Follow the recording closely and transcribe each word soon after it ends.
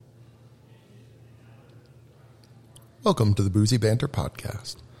Welcome to the Boozy Banter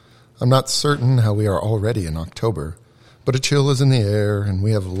Podcast. I'm not certain how we are already in October, but a chill is in the air and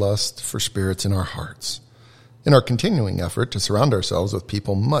we have lust for spirits in our hearts. In our continuing effort to surround ourselves with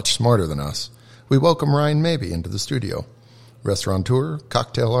people much smarter than us, we welcome Ryan Mabey into the studio. Restaurateur,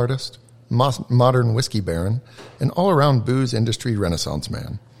 cocktail artist, modern whiskey baron, and all-around booze industry renaissance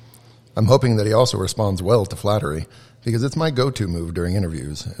man. I'm hoping that he also responds well to flattery, because it's my go-to move during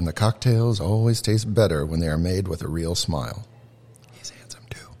interviews, and the cocktails always taste better when they are made with a real smile. He's handsome,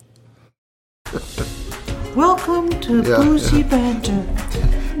 too. Welcome to Boozy Banter.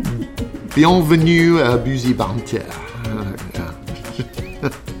 Bienvenue à Boozy Banter.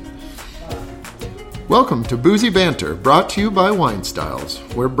 Welcome to Boozy Banter, brought to you by Wine Styles,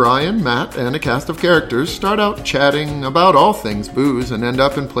 where Brian, Matt, and a cast of characters start out chatting about all things booze and end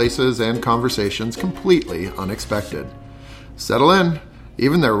up in places and conversations completely unexpected. Settle in.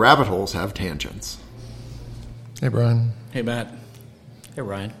 Even their rabbit holes have tangents. Hey, Brian. Hey, Matt. Hey,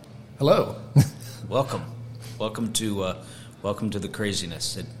 Ryan. Hello. Welcome to the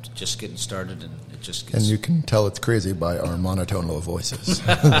craziness. It's just getting started, and it just gets... And you can tell it's crazy by our monotonal voices. You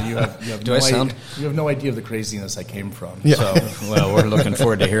have Do I sound? You have no idea of the craziness I came from. Yeah. So, well, we're looking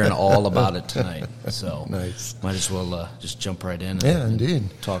forward to hearing all about it tonight. So, Nice. Might as well just jump right in. Yeah, indeed.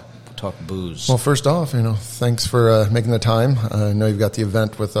 Talk booze. Well, first off, thanks for making the time. I know you've got the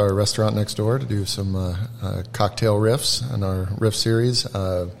event with our restaurant next door to do some cocktail riffs in our riff series.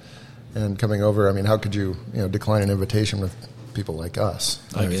 And coming over, how could you decline an invitation with people like us?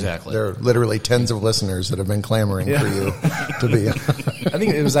 Exactly. There are literally tens of listeners that have been clamoring for you to be. I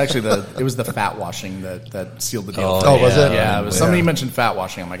think it was actually the fat washing that sealed the deal. Oh, was it? Yeah, somebody mentioned fat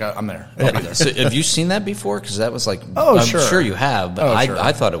washing. I'm like, I'm there. I'll be there. So have you seen that before? Because that was like, I'm sure you have, but sure.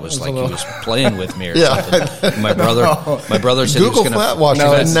 I thought it was like he was playing with me or Yeah. something. My brother said he was Google going to fat washing.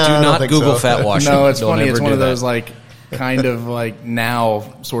 No, No, do I don't not think Google so. fat washing. No, it's Don't funny. It's ever one do of those that. kind of now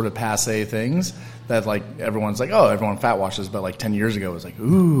sort of passe things that everyone's like, oh, everyone fat washes, but 10 years ago it was like,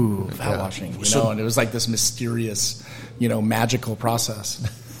 ooh, fat washing, and it was like this mysterious, magical process.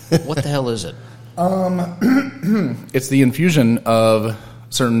 What the hell is it? It's the infusion of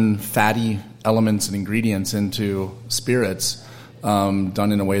certain fatty elements and ingredients into spirits,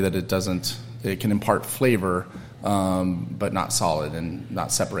 done in a way that it can impart flavor, but not solid and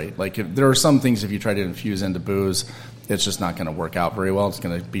not separate. There are some things, if you try to infuse into booze, it's just not going to work out very well. It's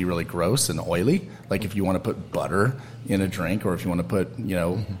going to be really gross and oily. If you want to put butter in a drink, or if you want to put,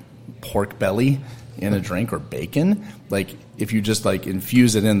 pork belly in a drink, or bacon, if you just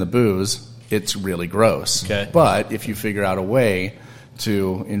infuse it in the booze, it's really gross. Okay. But if you figure out a way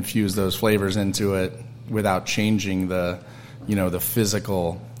to infuse those flavors into it without changing the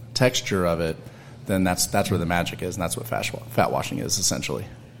physical texture of it, then that's where the magic is, and that's what fat washing is, essentially.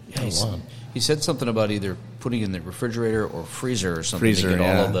 Yeah, he said something about either putting it in the refrigerator or freezer or something. Freezer, to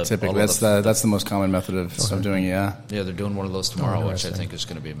get all of the, typically. all of That's the most common method of doing it, yeah. Yeah, they're doing one of those tomorrow, which I think is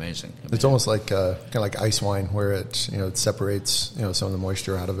going to be amazing. It's almost like kind of like ice wine, where it it separates some of the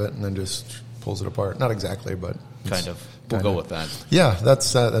moisture out of it and then just pulls it apart. Not exactly, but Kind of. We'll go with that. Yeah,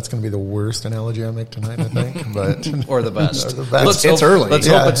 that's going to be the worst analogy I make tonight, I think. But Or the best. Or the best. It's early. Let's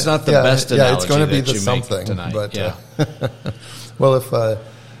hope it's not the best analogy it's going to be that the you something. make tonight. But yeah. well, if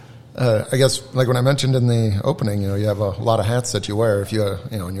I guess when I mentioned in the opening, you have a lot of hats that you wear. If you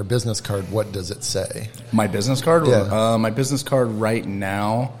on your business card, what does it say? My business card? Yeah. My business card right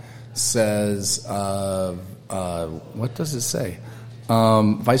now says, what does it say?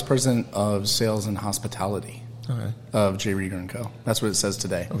 Vice President of Sales and Hospitality. Okay. Of J. Rieger & Co. That's what it says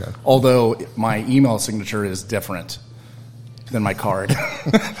today. Okay. Although my email signature is different than my card.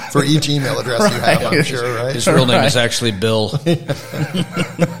 For each email address you have, I'm sure, right? His real name is actually Bill.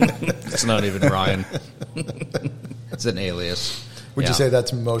 It's not even Ryan. It's an alias. Would you say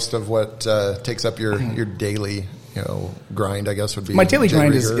that's most of what takes up your daily grind? I guess would be my daily J.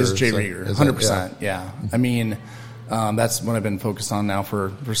 grind Rieger, is J. is Rieger, it? 100%. Yeah. That's what I've been focused on now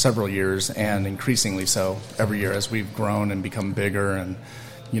for several years, and increasingly so every year as we've grown and become bigger, and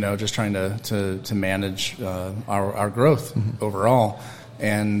just trying to manage our growth overall,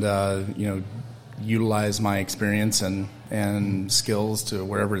 and utilize my experience and skills to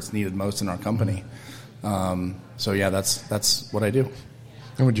wherever it's needed most in our company. So yeah, that's what I do.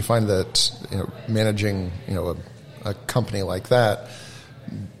 And would you find that managing a company like that,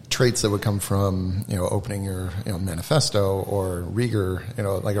 traits that would come from opening your Manifesto or Rieger,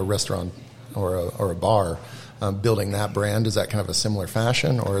 like a restaurant or a bar, building that brand, is that kind of a similar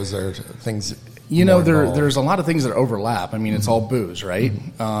fashion, or is there things? There's a lot of things that overlap. It's all booze, right?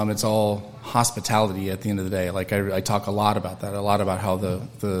 It's all hospitality at the end of the day. I talk a lot about that, a lot about how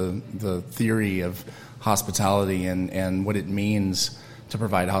the theory of hospitality and what it means to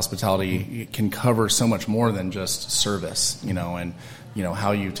provide hospitality can cover so much more than just service, and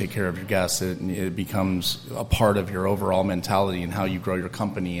how you take care of your guests. It becomes a part of your overall mentality and how you grow your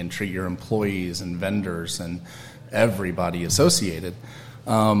company and treat your employees and vendors and everybody associated.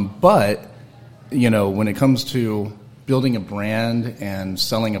 But when it comes to building a brand and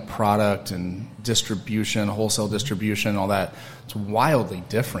selling a product and distribution, wholesale distribution, all that, it's wildly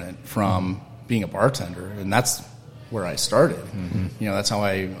different from being a bartender. And that's where I started. Mm-hmm. That's how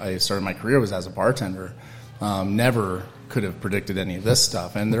I started my career, was as a bartender. Never could have predicted any of this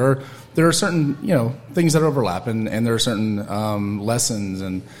stuff. And there are certain, things that overlap, and there are certain lessons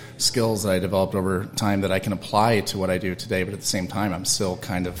and skills that I developed over time that I can apply to what I do today. But at the same time, I'm still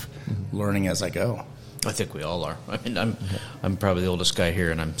kind of learning as I go. I think we all are. I mean, I'm probably the oldest guy here,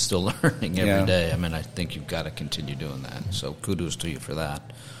 and I'm still learning every day. I mean, I think you've got to continue doing that. So kudos to you for that.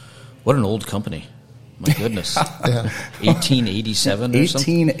 What an old company. My goodness. 1887 or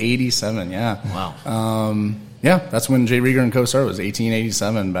something? 1887, yeah. Wow. That's when J. Rieger & Co. started. It was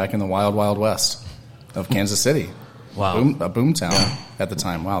 1887, back in the wild, wild west of Kansas City. Wow. A boomtown at the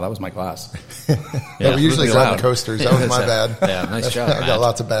time. Wow, that was my class. We usually grab the coasters. That was my bad. Yeah, nice job, I got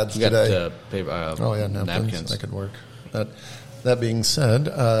lots of bads today. Got, napkins. That could work. That being said,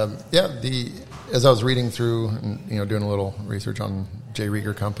 as I was reading through and doing a little research on J.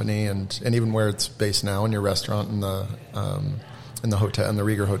 Rieger Company and even where it's based now in your restaurant in the hotel, in the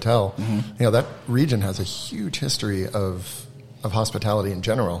Rieger Hotel, that region has a huge history of hospitality in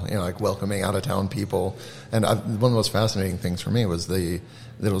general, like welcoming out of town people. And one of the most fascinating things for me was that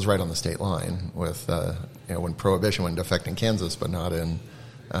it was right on the state line with when Prohibition went into effect in Kansas, but not in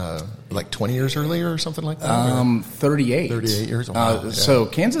 20 years earlier or something like that? 38. 38 years. Wow. So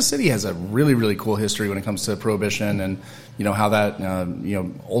Kansas City has a really, really cool history when it comes to Prohibition and, how that,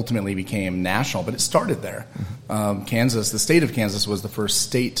 ultimately became national. But it started there. The state of Kansas was the first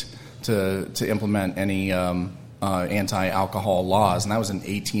state to implement any anti-alcohol laws, and that was in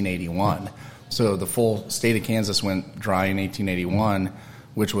 1881. So the full state of Kansas went dry in 1881,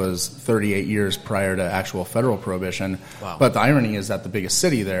 which was 38 years prior to actual federal prohibition. Wow. But the irony is that the biggest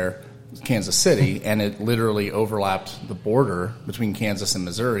city there is Kansas City, and it literally overlapped the border between Kansas and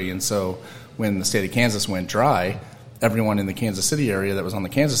Missouri. And so when the state of Kansas went dry, everyone in the Kansas City area that was on the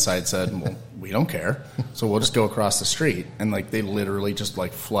Kansas side said, well, we don't care, so we'll just go across the street. And they literally just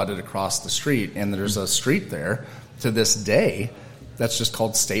flooded across the street, and there's a street there to this day that's just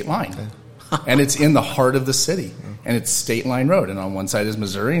called State Line. And it's in the heart of the city, and it's State Line Road, and on one side is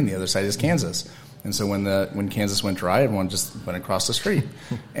Missouri and the other side is Kansas. And so when Kansas went dry, everyone just went across the street.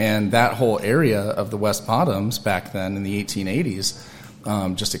 And that whole area of the West Bottoms back then in the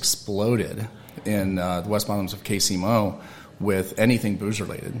 1880s just exploded in the West Bottoms of KC Mo with anything booze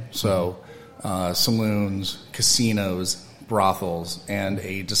related. So saloons, casinos, brothels, and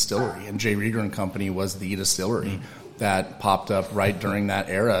a distillery. And J. Rieger & Company was the distillery that popped up right during that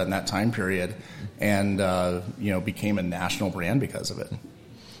era and that time period, and became a national brand because of it.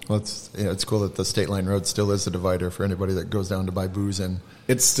 Well, it's cool that the State Line Road still is the divider for anybody that goes down to buy booze in.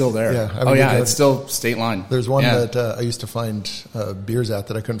 It's still there. Yeah, it's still State Line. There's one that I used to find beers at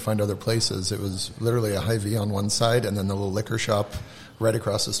that I couldn't find other places. It was literally a Hy-Vee on one side and then the little liquor shop right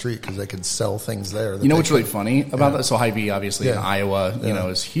across the street because they could sell things there. What's really funny about that? So Hy-Vee, obviously, in Iowa,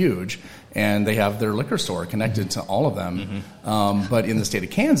 is huge. And they have their liquor store connected to all of them. But in the state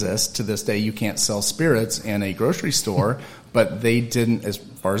of Kansas, to this day, you can't sell spirits in a grocery store. But they didn't, as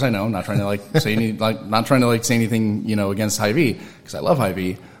far as I know, not trying to say anything, against Hy-Vee, because I love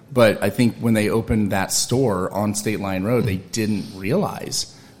Hy-Vee. But I think when they opened that store on State Line Road, they didn't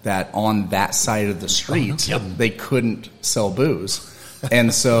realize that on that side of the street, they couldn't sell booze.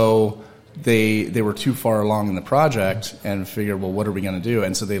 And so they were too far along in the project and figured, well, what are we going to do?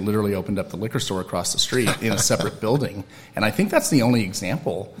 And so they literally opened up the liquor store across the street in a separate building. And I think that's the only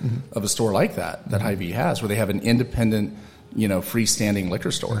example of a store like that Hy-Vee has, where they have an independent, freestanding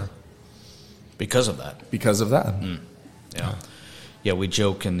liquor store. Because of that. Yeah, we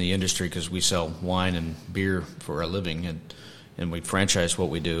joke in the industry because we sell wine and beer for a living, and we franchise what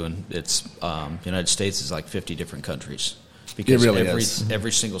we do, and it's United States is like 50 different countries. Because it really is.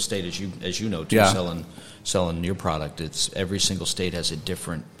 Every single state, as you know, too, selling your product, it's every single state has a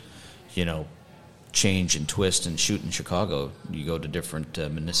different, change and twist. And shoot, in Chicago, you go to different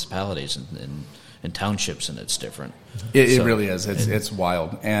municipalities and townships, and it's different. It really is. It's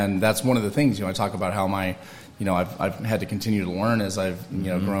wild, and that's one of the things. I talk about how I've had to continue to learn as I've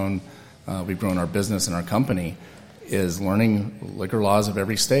grown. We've grown our business and our company. is learning liquor laws of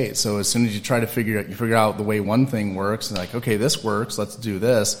every state. So as soon as you try to figure out the way one thing works, and like, okay, this works, let's do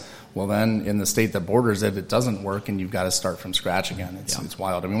this. Well, then in the state that borders it doesn't work, and you've got to start from scratch again. It's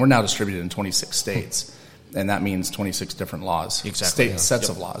wild. I mean, we're now distributed in 26 states, and that means 26 different laws, sets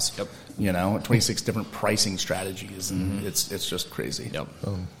of laws. Yep. 26 different pricing strategies, and it's just crazy. Yep.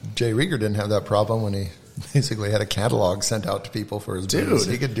 Jay Rieger didn't have that problem when he basically had a catalog sent out to people for his booze.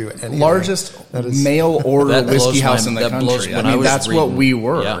 He could do anything. Largest mail order whiskey house in the country. I mean, that's what we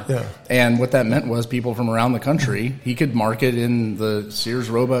were. Yeah. And what that meant was people from around the country, he could market in the Sears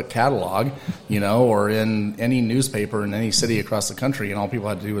Roebuck catalog, or in any newspaper in any city across the country, and all people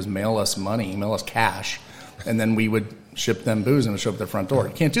had to do was mail us money, mail us cash, and then we would ship them booze and it would show up at their front door.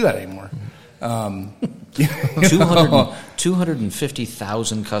 You can't do that anymore.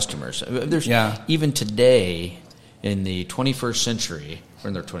 250,000 customers. There's even today in the 21st century, we're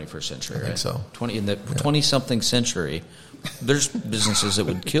in the 21st century, right? I think so. In the 20-something century, there's businesses that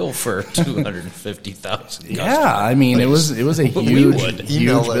would kill for 250,000 customers. Yeah, I mean, it was a huge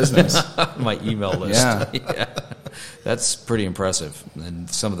business. My email list. Yeah. That's pretty impressive. And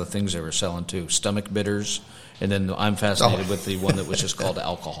some of the things they were selling too, stomach bitters. And then I'm fascinated with the one that was just called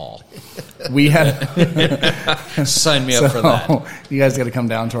alcohol. We had sign me up for that. You guys got to come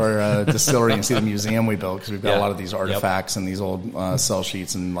down to our distillery and see the museum we built, because we've got a lot of these artifacts and these old sell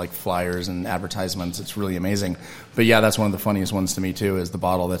sheets and like flyers and advertisements. It's really amazing. But yeah, that's one of the funniest ones to me too, is the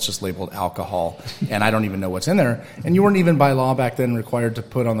bottle that's just labeled alcohol, and I don't even know what's in there. And you weren't even by law back then required to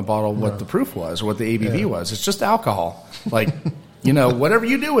put on the bottle what the proof was or what the ABV was. It's just alcohol. Like, whatever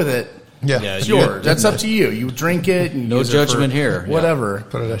you do with it. Yeah, it's yours. That's up to you. You drink it. And no judgment here. Whatever.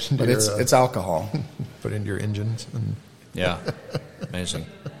 Put it into it's alcohol. Put it into your engines. Yeah, amazing.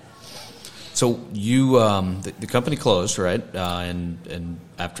 So you, the company closed, right? And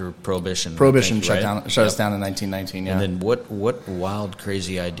after Prohibition. Shut us down in 1919. Yeah. And then what wild,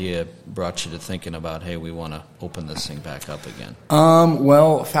 crazy idea brought you to thinking about, hey, we want to open this thing back up again?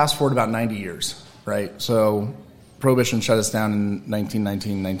 Well, fast forward about 90 years, right? So Prohibition shut us down in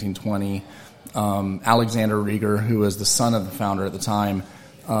 1919, 1920. Alexander Rieger, who was the son of the founder at the time,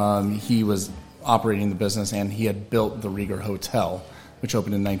 he was operating the business, and he had built the Rieger Hotel, which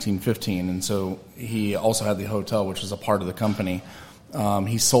opened in 1915. And so he also had the hotel, which was a part of the company.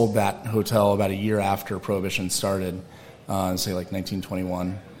 He sold that hotel about a year after Prohibition started, say like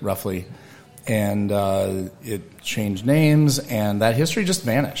 1921, roughly. And it changed names, and that history just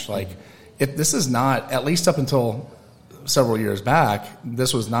vanished. This is not, at least up until several years back,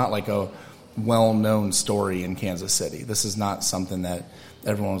 this was not like a well-known story in Kansas City. This is not something that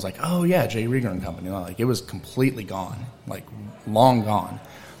everyone was like, oh yeah, Jay Rieger and Company. No, it was completely gone, long gone.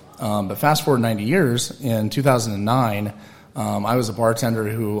 But fast forward 90 years, in 2009, I was a bartender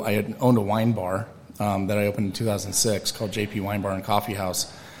who I had owned a wine bar that I opened in 2006 called JP Wine Bar and Coffee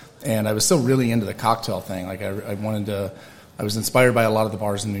House. And I was still really into the cocktail thing. I was inspired by a lot of the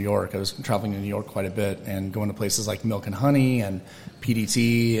bars in New York. I was traveling to New York quite a bit and going to places like Milk and Honey and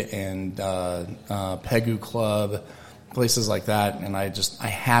PDT and Pegu Club, places like that. And I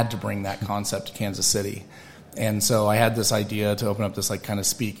had to bring that concept to Kansas City. And so I had this idea to open up this kind of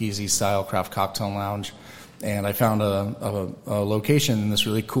speakeasy style craft cocktail lounge. And I found a location in this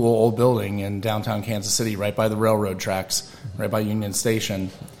really cool old building in downtown Kansas City, right by the railroad tracks, right by Union Station.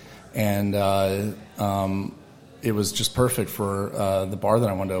 And it was just perfect for the bar that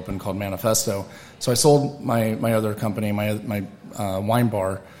I wanted to open called Manifesto. So I sold my other company, my wine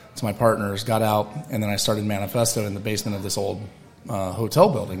bar, to my partners, got out, and then I started Manifesto in the basement of this old hotel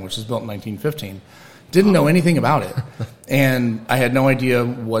building, which was built in 1915. Didn't know anything about it. And I had no idea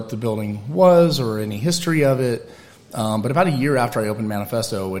what the building was or any history of it. But about a year after I opened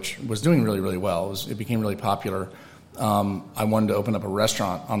Manifesto, which was doing really, really well, it became really popular, I wanted to open up a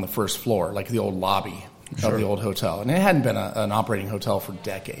restaurant on the first floor, like the old lobby of the old hotel. And it hadn't been an operating hotel for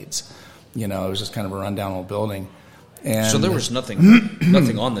decades. It was just kind of a rundown old building. And so there was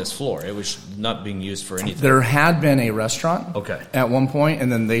nothing on this floor. It was not being used for anything. There had been a restaurant at one point,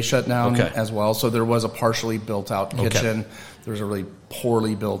 and then they shut down as well. So there was a partially built-out kitchen. There was a really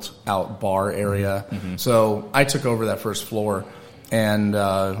poorly built-out bar area. Mm-hmm. So I took over that first floor and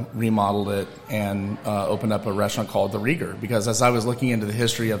remodeled it and opened up a restaurant called The Rieger, because as I was looking into the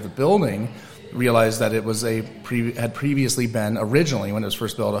history of the building, realized that it was had previously been, originally when it was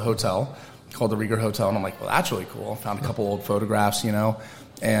first built, a hotel called the Rieger Hotel, and I'm like, well, that's really cool. Found a couple old photographs,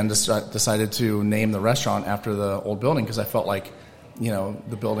 and decided to name the restaurant after the old building, because I felt like,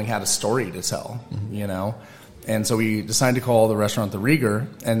 the building had a story to tell, And so we decided to call the restaurant the Rieger,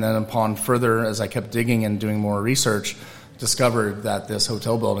 and then upon further, as I kept digging and doing more research, discovered that this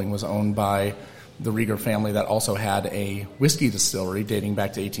hotel building was owned by the Rieger family that also had a whiskey distillery dating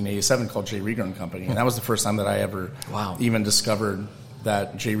back to 1887 called J. Rieger and Company. And that was the first time that I ever even discovered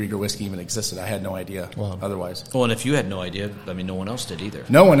that J. Rieger whiskey even existed. I had no idea otherwise. Well, and if you had no idea, I mean, no one else did either.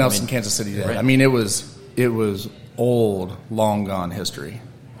 No one else in Kansas City did. Right. I mean, it was old, long gone history.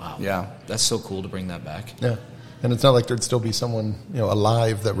 Wow. Yeah. That's so cool to bring that back. Yeah. And it's not like there'd still be someone,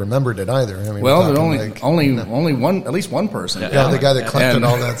 alive that remembered it either. I mean, well, there's only one, at least one person. Yeah, the guy that collected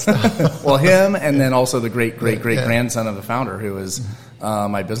all that stuff. Well, him, and then also the great grandson of the founder, who is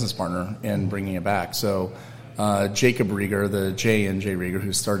my business partner in bringing it back. So Jacob Rieger, the J in J. Rieger,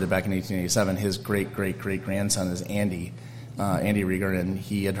 who started back in 1887, his great grandson is Andy Rieger, and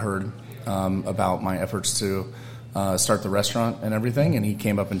he had heard about my efforts to start the restaurant and everything, and he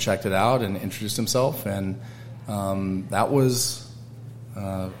came up and checked it out and introduced himself, and that was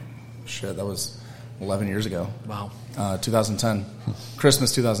 11 years ago. Wow. 2010,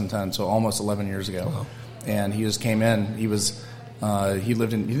 Christmas 2010, so almost 11 years ago. Wow. And he just came in. He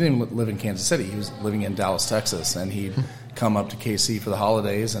didn't even live in Kansas City. He was living in Dallas, Texas, and he'd come up to KC for the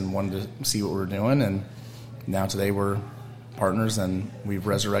holidays and wanted to see what we were doing. And now today we're partners, and we've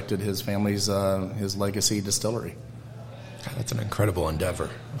resurrected his family's his legacy distillery. That's an incredible endeavor.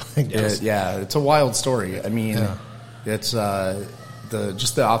 Yeah, it's a wild story. I mean, it's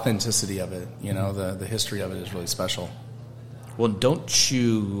just the authenticity of it. The history of it is really special. Well, don't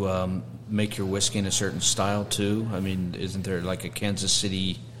you make your whiskey in a certain style too? I mean, isn't there like a Kansas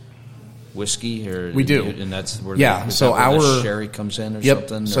City whiskey? Or we do, and that's where the sherry comes in, or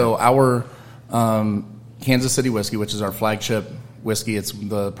something. So our Kansas City whiskey, which is our flagship whiskey, it's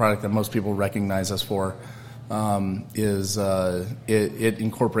the product that most people recognize us for. It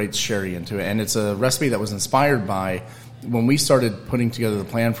incorporates sherry into it, and it's a recipe that was inspired by when we started putting together the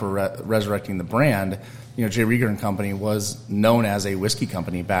plan for resurrecting the brand. J. Rieger and Company was known as a whiskey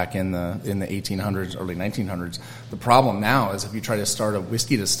company back in the 1800s, early 1900s. The problem now is if you try to start a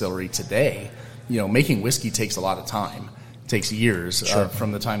whiskey distillery today, making whiskey takes a lot of time. It takes years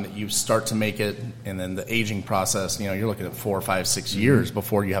from the time that you start to make it, and then the aging process. You're looking at 4, 5, 6 years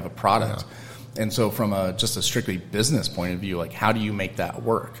before you have a product. Yeah. And so from just a strictly business point of view, like how do you make that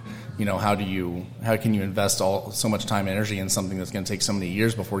work? How can you invest so much time and energy in something that's going to take so many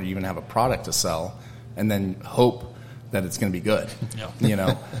years before you even have a product to sell, and then hope that it's going to be good?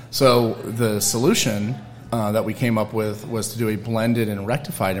 Yeah. So the solution that we came up with was to do a blended and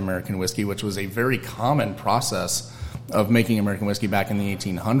rectified American whiskey, which was a very common process of making American whiskey back in the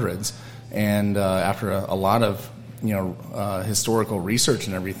 1800s. And after a lot of historical research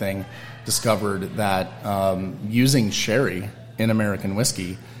and everything, discovered that using sherry in American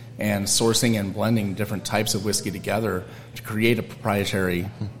whiskey and sourcing and blending different types of whiskey together to create a proprietary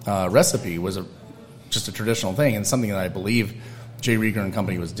recipe was just a traditional thing, and something that I believe J. Rieger and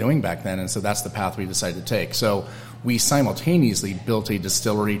Company was doing back then, and so that's the path we decided to take. So we simultaneously built a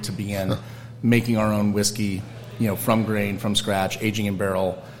distillery to begin making our own whiskey, from grain, from scratch, aging in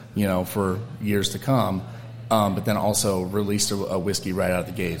barrel, for years to come. But then also released a whiskey right out of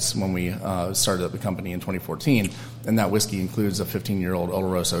the gates when we started up the company in 2014. And that whiskey includes a 15-year-old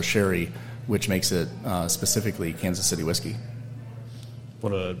Oloroso sherry, which makes it specifically Kansas City whiskey.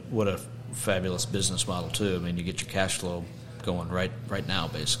 What a fabulous business model, too. I mean, you get your cash flow going right now,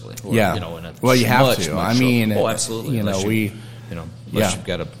 basically. Or, yeah. Well, you have to. I mean, absolutely. Unless you've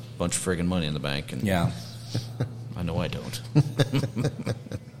got a bunch of friggin' money in the bank. And yeah. I know I don't.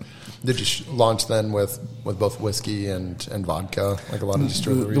 Did you launch then with both whiskey and vodka, like a lot of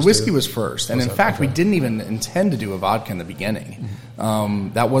distilleries? The whiskey was first, and in fact, we didn't even intend to do a vodka in the beginning.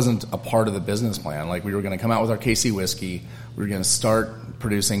 Mm-hmm. That wasn't a part of the business plan. Like, we were going to come out with our KC whiskey, we were going to start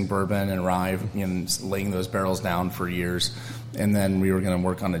producing bourbon and rye, and laying those barrels down for years, and then we were going to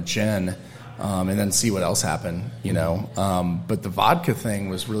work on a gin, and then see what else happened. But the vodka thing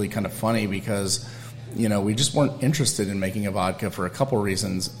was really kind of funny because we just weren't interested in making a vodka for a couple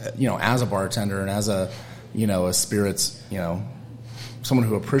reasons. As a bartender and as a spirits, someone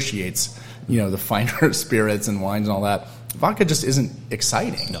who appreciates, the finer spirits and wines and all that, vodka just isn't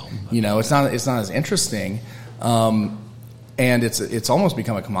exciting. No. It's not as interesting. And it's almost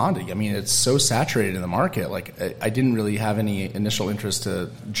become a commodity. I mean, it's so saturated in the market. Like, I didn't really have any initial interest to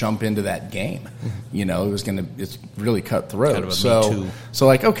jump into that game. Mm-hmm. It's really cutthroat. Kind of me too. So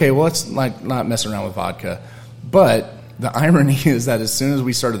like, okay, well, let's not mess around with vodka. But the irony is that as soon as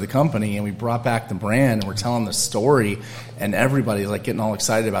we started the company and we brought back the brand and we're telling the story, and everybody's like getting all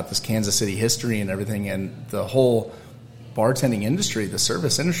excited about this Kansas City history and everything, and the whole bartending industry, the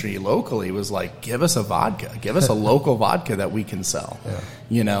service industry locally was like, give us a vodka, give us a local vodka that we can sell,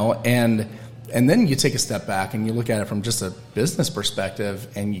 and And then you take a step back and you look at it from just a business perspective,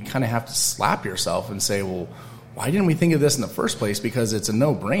 and you kind of have to slap yourself and say, well, why didn't we think of this in the first place? Because it's a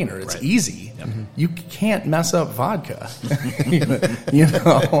no-brainer. It's easy. Yep. You can't mess up vodka. you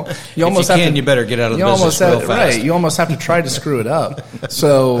almost have to. You better get out of the business real fast. Right. You almost have to try to screw it up.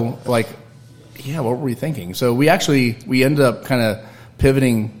 So, what were we thinking? So we ended up kind of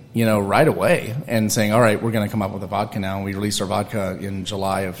pivoting, right away and saying, all right, we're going to come up with a vodka now. And we released our vodka in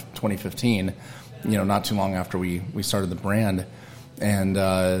July of 2015. Not too long after we started the brand,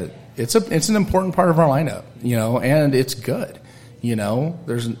 and it's an important part of our lineup, and it's good.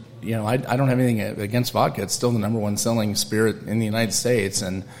 There's, I don't have anything against vodka. It's still the number one selling spirit in the United States,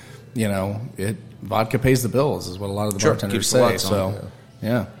 and vodka pays the bills is what a lot of the bartenders say. So,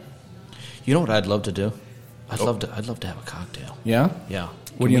 yeah. You know what I'd love to do? I'd love to have a cocktail. Yeah? Yeah.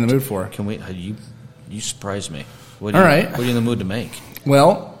 What are you in the mood for? Can we? You surprise me. All right. What are you in the mood to make?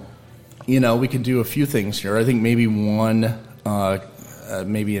 Well, we could do a few things here. I think maybe one.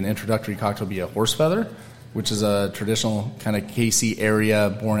 Maybe an introductory cocktail would be a horse feather, which is a traditional kind of KC area,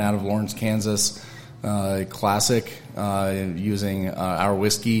 born out of Lawrence, Kansas, classic, using our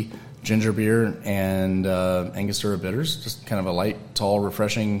whiskey, ginger beer, and Angostura bitters. Just kind of a light, tall,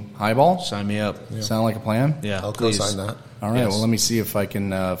 refreshing highball. Sign me up. Yeah. Sound like a plan? Yeah, I'll co-sign that. All right. Yes. Well, let me see if I can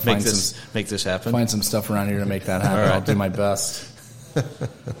make this happen. Find some stuff around here to make that happen. Right. I'll do my best.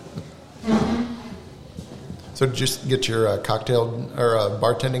 So did you just get your cocktail or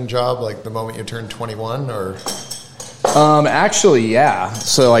bartending job like the moment you turned 21, or? Actually, yeah.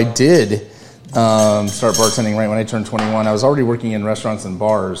 So I did start bartending right when I turned 21. I was already working in restaurants and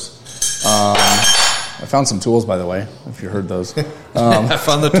bars. I found some tools, by the way, if you heard those. I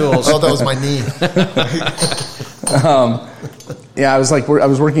found the tools. Oh, that was my knee. Yeah, I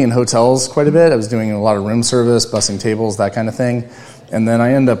was working in hotels quite a bit. I was doing a lot of room service, bussing tables, that kind of thing. And then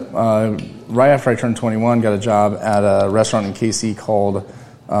I ended up, right after I turned 21, got a job at a restaurant in KC called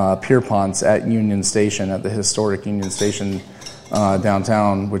Pierpont's at Union Station, at the historic Union Station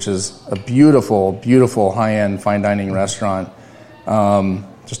downtown, which is a beautiful, beautiful high-end fine dining restaurant.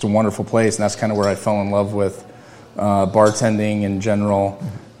 Just a wonderful place, and that's kind of where I fell in love with bartending in general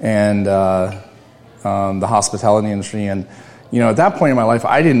and the hospitality industry. And, at that point in my life,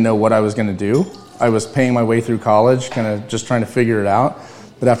 I didn't know what I was going to do. I was paying my way through college, kind of just trying to figure it out.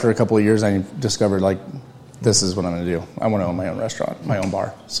 But after a couple of years, I discovered, this is what I'm going to do. I want to own my own restaurant, my own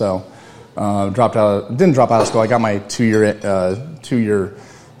bar. So didn't drop out of school. I got my two-year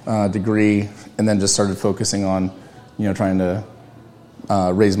degree, and then just started focusing on, trying to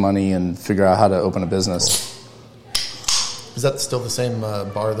raise money and figure out how to open a business. Is that still the same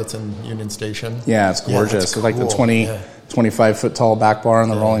bar that's in Union Station? Yeah, it's gorgeous. Yeah, it's cool. The 25-foot tall back bar on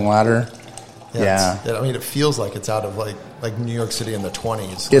the rolling ladder. Yeah. It feels like it's out of like New York City in the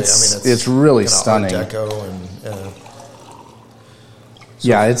 20s. It's really stunning. Art Deco and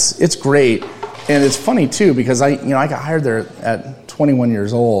it's great, and it's funny too because I got hired there at 21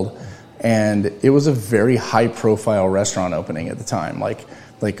 years old, and it was a very high profile restaurant opening at the time. Like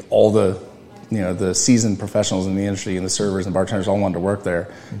all the the seasoned professionals in the industry and the servers and bartenders all wanted to work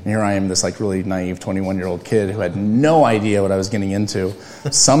there. And here I am, this really naive 21-year-old kid who had no idea what I was getting into.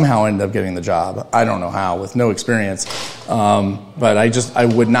 Somehow ended up getting the job. I don't know how, with no experience. But I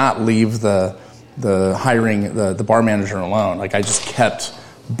would not leave the hiring the bar manager alone. I just kept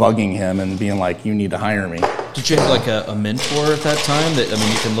bugging him and being like, "You need to hire me." Did you have a mentor at that time that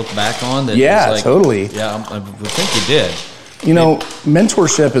you can look back on? That yeah, totally. Yeah, I would think you did.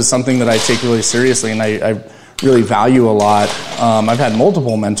 Mentorship is something that I take really seriously, and I really value a lot. I've had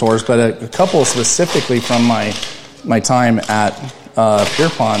multiple mentors, but a couple specifically from my time at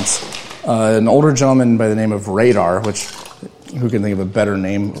Pierpont's. An older gentleman by the name of Radar, which who can think of a better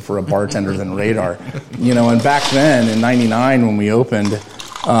name for a bartender than Radar? And back then in '99 when we opened,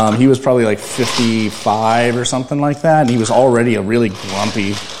 he was probably 55 or something like that, and he was already a really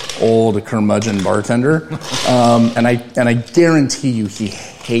grumpy old curmudgeon bartender, and I guarantee you he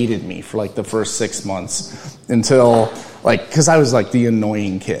hated me for the first 6 months until because I was the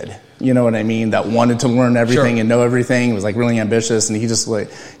annoying kid, you know what I mean, that wanted to learn everything and know everything. He was really ambitious, and he just wanted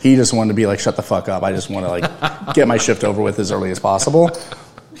to be shut the fuck up. I just want to get my shift over with as early as possible.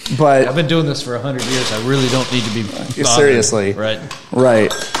 But I've been doing this for 100 years. I really don't need to be bothered. Seriously,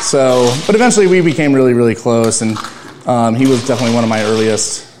 right. So, but eventually we became really, really close, and he was definitely one of my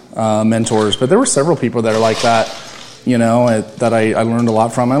earliest mentors. But there were several people that are like that, that I learned a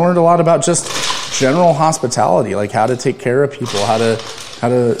lot from. I learned a lot about just general hospitality, how to take care of people, how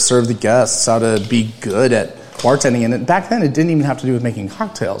to serve the guests, how to be good at bartending. And back then, it didn't even have to do with making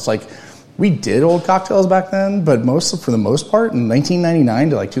cocktails. We did old cocktails back then, but for the most part, in 1999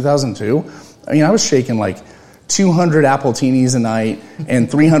 to 2002, I mean, I was shaking like 200 Appletinis a night and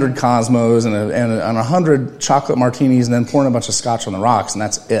 300 Cosmos and 100 chocolate martinis and then pouring a bunch of scotch on the rocks, and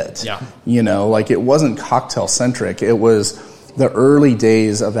that's it. Yeah. You know, like it wasn't cocktail-centric. It was the early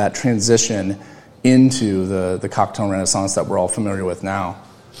days of that transition into the cocktail renaissance that we're all familiar with now.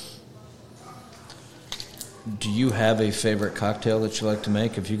 Do you have a favorite cocktail that you like to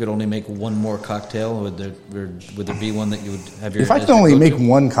make? If you could only make one more cocktail, would there be one that you would have your? If I could only make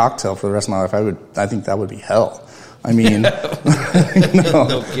one cocktail for the rest of my life, I think that would be hell. I mean,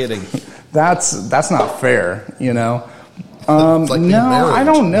 no kidding. That's not fair, you know. Like no, I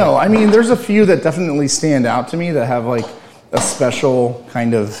don't know. I mean, there's a few that definitely stand out to me that have like a special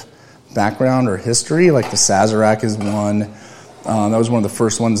kind of background or history. Like the Sazerac is one. That was one of the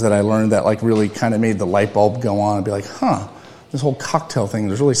first ones that I learned that like really kind of made the light bulb go on and be like, this whole cocktail thing,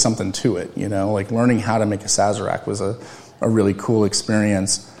 there's really something to it, you know? Like learning how to make a Sazerac was a really cool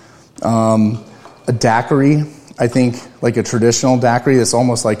experience. A daiquiri, I think like a traditional daiquiri that's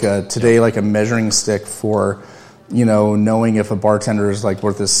almost like like a measuring stick for, you know, knowing if a bartender is like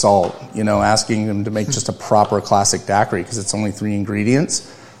worth his salt, you know, asking them to make just a proper classic daiquiri because it's only 3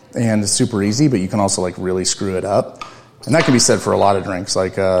 ingredients and it's super easy, but you can also like really screw it up. And that can be said for a lot of drinks,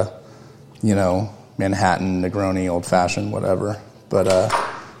 like, you know, Manhattan, Negroni, Old Fashioned, whatever. But,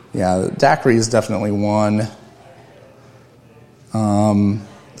 yeah, daiquiri is definitely one. I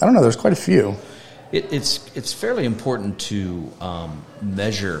don't know, there's quite a few. It's fairly important to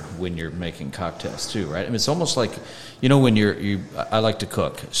measure when you're making cocktails too, right? I mean, it's almost like, you know, when I like to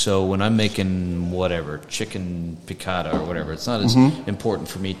cook, so when I'm making whatever, chicken piccata or whatever, it's not as important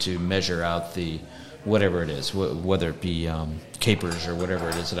for me to measure out the whatever it is, whether it be capers or whatever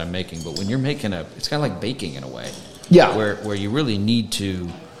it is that I'm making. But when you're making it's kind of like baking in a way. Yeah. Where you really need to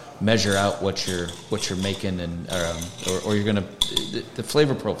measure out what you're making, and or you're gonna the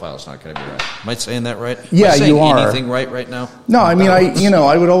flavor profile is not gonna be right. Am I saying that right? Yeah, Am I saying you are. anything right now? No, I mean,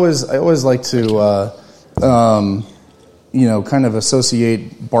 I would always like to, you know, kind of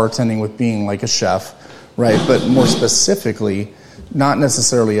associate bartending with being like a chef, right? But more specifically, not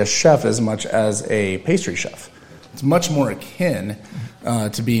necessarily a chef as much as a pastry chef. It's much more akin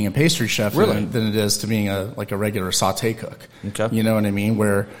to being a pastry chef really? than it is to being a regular sauté cook. Okay. You know what I mean?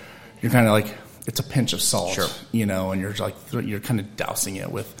 Where you're kind of like, it's a pinch of salt, sure. You know, and you're kind of dousing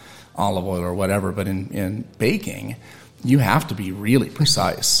it with olive oil or whatever. But in baking, you have to be really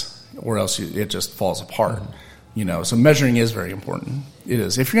precise, or else it just falls apart. You know, so measuring is very important. It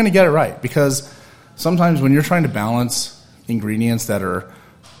is, if you're going to get it right, because sometimes when you're trying to balance ingredients that are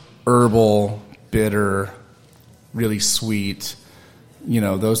herbal, bitter, really sweet, you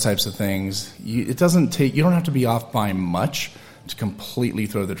know, those types of things, you don't have to be off by much to completely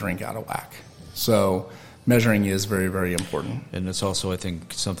throw the drink out of whack. So measuring is very, very important. And it's also, I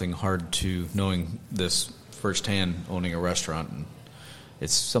think, something hard to, knowing this firsthand, owning a restaurant, and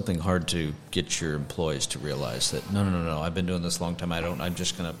it's something hard to get your employees to realize that, no, I've been doing this a long time,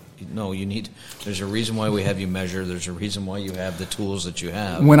 there's a reason why we have you measure, there's a reason why you have the tools that you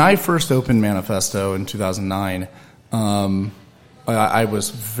have. When I first opened Manifesto in 2009, I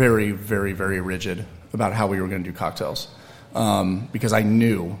was very, very, very rigid about how we were going to do cocktails, because I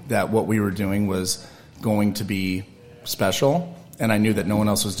knew that what we were doing was going to be special. And I knew that no one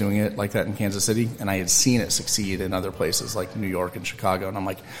else was doing it like that in Kansas City, and I had seen it succeed in other places like New York and Chicago. And I'm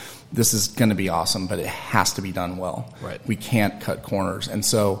like, this is going to be awesome, but it has to be done well. Right. We can't cut corners. And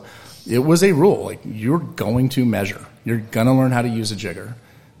so it was a rule, like, you're going to measure. You're going to learn how to use a jigger.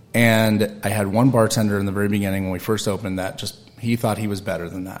 And I had one bartender in the very beginning when we first opened that he thought he was better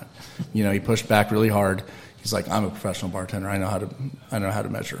than that. You know, he pushed back really hard. He's like, I'm a professional bartender. I know how to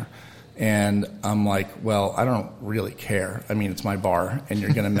measure. And I'm like, well, I don't really care. I mean, it's my bar, and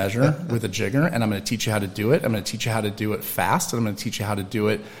you're going to measure with a jigger, and I'm going to teach you how to do it. I'm going to teach you how to do it fast, and I'm going to teach you how to do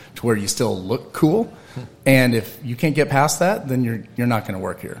it to where you still look cool. And if you can't get past that, then you're not going to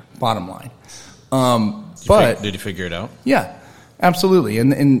work here, bottom line. Did you figure it out? Yeah, absolutely.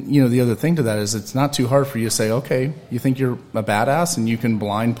 And you know, the other thing to that is it's not too hard for you to say, okay, you think you're a badass, and you can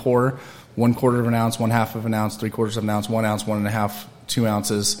blind pour 1/4 of an ounce, 1/2 of an ounce, 3/4 of an ounce, 1 ounce, 1.5, 2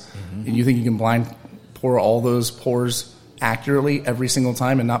 ounces, and you think you can blind pour all those pours accurately every single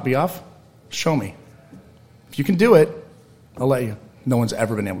time and not be off? Show me. If you can do it, I'll let you. No one's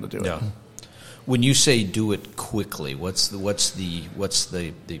ever been able to do it. Yeah. When you say do it quickly, what's the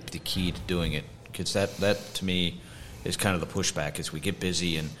key to doing it? Because that to me is kind of the pushback. Is we get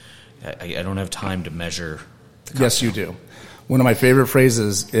busy and I don't have time to measure. Yes, you do. One of my favorite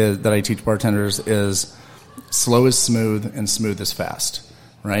phrases that I teach bartenders is, slow is smooth and smooth is fast,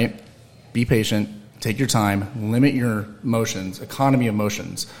 right? Be patient, take your time, limit your motions, economy of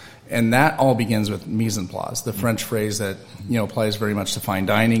motions, And that all begins with mise en place, the French phrase that applies very much to fine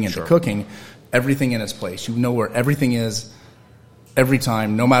dining and to cooking. Everything in its place. You know where everything is every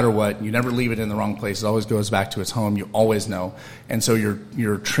time, no matter what. You never leave it in the wrong place. It always goes back to its home. You always know. And so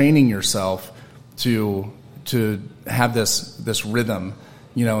you're training yourself to have this rhythm,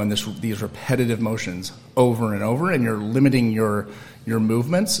 and these repetitive motions over and over, and you're limiting your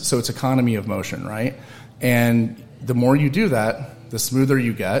movements. So it's economy of motion, right? And the more you do that, the smoother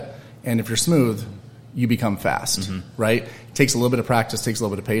you get. And if you're smooth, you become fast, right? It takes a little bit of practice, takes a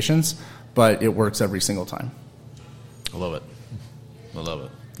little bit of patience, but it works every single time. I love it.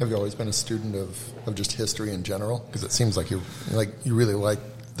 Have you always been a student of just history in general? Because it seems like you really like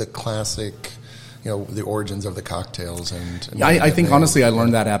the classic, the origins of the cocktails. And I think honestly I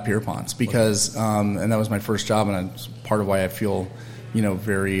learned that at Pierpont's because, and that was my first job, and it's part of why I feel,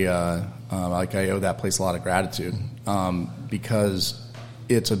 very like I owe that place a lot of gratitude, because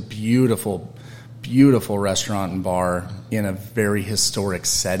it's a beautiful, beautiful restaurant and bar in a very historic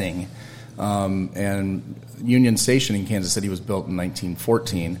setting. And Union Station in Kansas City was built in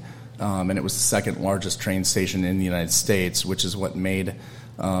 1914, and it was the second largest train station in the United States, which is what made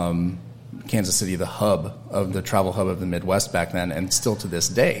Kansas City the travel hub of the Midwest back then, and still to this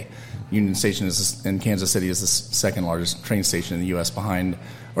day. Union Station in Kansas City is the second largest train station in the U.S.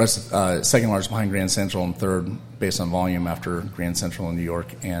 Second largest behind Grand Central, and third based on volume after Grand Central in New York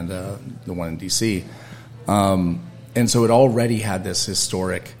and the one in D.C. And so it already had this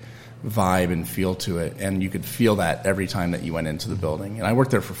historic vibe and feel to it, and you could feel that every time that you went into the building. And I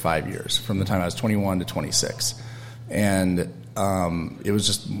worked there for 5 years, from the time I was 21 to 26. And it was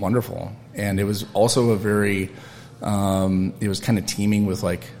just wonderful. And it was also it was kind of teeming with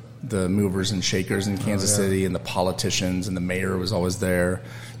like the movers and shakers in Kansas City, and the politicians, and the mayor was always there.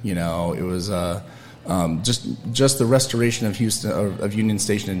 It was just the restoration of Union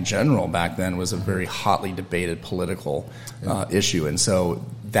Station in general back then was a very hotly debated political issue, and so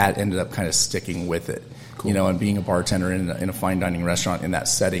that ended up kind of sticking with it. Cool. And being a bartender in a fine dining restaurant in that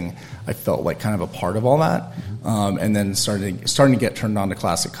setting, I felt like kind of a part of all that. And then starting to get turned on to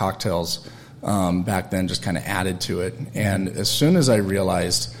classic cocktails back then, just kind of added to it. And as soon as I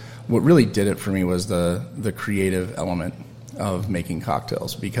realized, what really did it for me was the creative element of making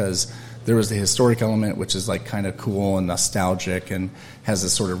cocktails, because there was the historic element, which is like kind of cool and nostalgic and has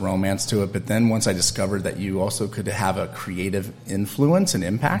this sort of romance to it. But then once I discovered that you also could have a creative influence and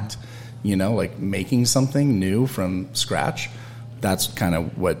impact, like making something new from scratch, that's kind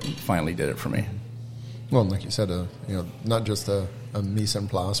of what finally did it for me. Well, like you said, not just a mise en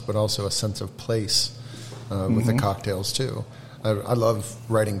place, but also a sense of place with the cocktails too. I love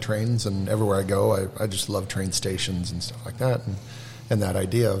riding trains, and everywhere I go, I just love train stations and stuff like that. And that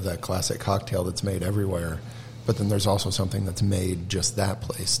idea of that classic cocktail that's made everywhere, but then there's also something that's made just that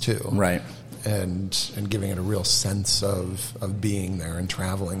place too. Right. And giving it a real sense of being there and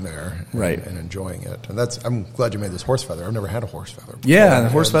traveling there, and enjoying it. And I'm glad you made this horse feather. I've never had a horse feather before. Yeah, and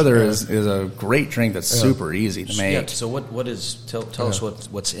horse feather is a great drink that's super easy to make. Yeah, so what is tell us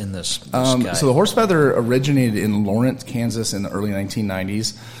what's in this guy. So the horse feather originated in Lawrence, Kansas in the early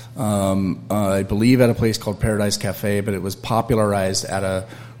 1990s. I believe at a place called Paradise Cafe, but it was popularized at a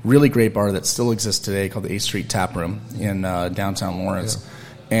really great bar that still exists today called the 8th Street Tap Room in downtown Lawrence. Yeah.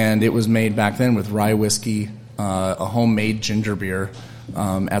 And it was made back then with rye whiskey, a homemade ginger beer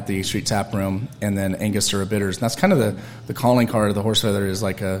at the 8th Street Tap Room, and then Angostura bitters. And that's kind of the calling card of the horse feather is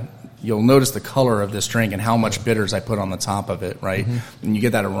like you'll notice the color of this drink and how much bitters I put on the top of it, right? And you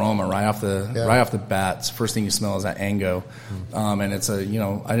get that aroma right off the bat. First thing you smell is that Ango. And it's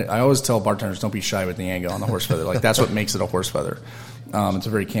I always tell bartenders, don't be shy with the Ango on the horse feather. Like that's what makes it a horse feather. It's a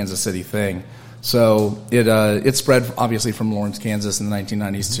very Kansas City thing. So it spread obviously from Lawrence, Kansas in the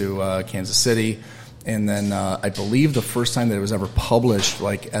 1990s to Kansas City. And then I believe the first time that it was ever published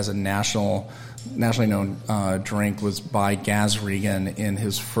like as a nationally known drink was by Gaz Regan in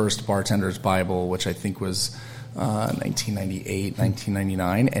his first Bartender's Bible, which I think was 1998,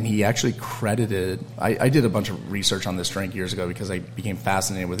 1999. And he actually credited, I did a bunch of research on this drink years ago because I became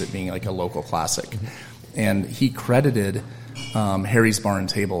fascinated with it being like a local classic. And he credited Harry's Bar and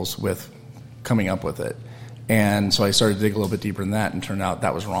Tables with coming up with it. And so I started to dig a little bit deeper than that, and turned out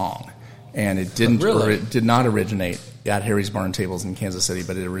that was wrong. And it didn't, or it did not originate at Harry's Bar and Tables in Kansas City,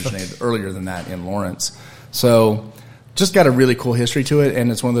 but it originated earlier than that in Lawrence. So just got a really cool history to it, and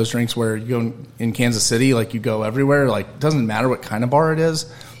it's one of those drinks where you go in Kansas City, like you go everywhere, like it doesn't matter what kind of bar it is.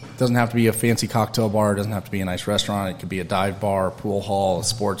 It doesn't have to be a fancy cocktail bar. It doesn't have to be a nice restaurant. It could be a dive bar, pool hall, a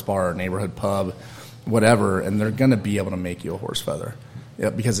sports bar, a neighborhood pub, whatever, and they're going to be able to make you a horse feather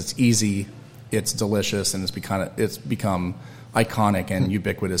because it's easy. It's delicious, and it's become iconic and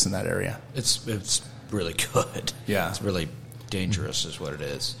ubiquitous in that area. It's really good. Yeah. It's really dangerous is what it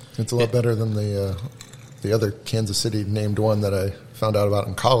is. It's a lot better than the other Kansas City named one that I found out about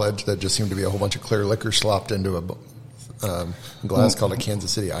in college that just seemed to be a whole bunch of clear liquor slopped into a glass called a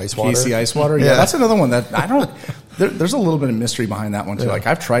Kansas City Ice Water. KC Ice Water? Yeah, that's another one that I don't... There's a little bit of mystery behind that one, too. Like,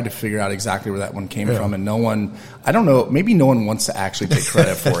 I've tried to figure out exactly where that one came from, and no one... I don't know. Maybe no one wants to actually take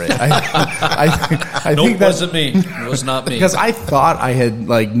credit for it. I Nope, think that wasn't me. It was not me. because I thought I had,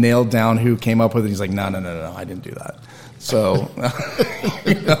 like, nailed down who came up with it. He's like, no, I didn't do that. So,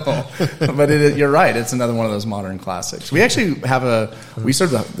 but you're right. It's another one of those modern classics. We actually have we serve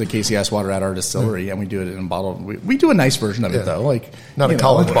the KC Ice Water at our distillery, and we do it in a bottle. We do a nice version of it, though. Like not a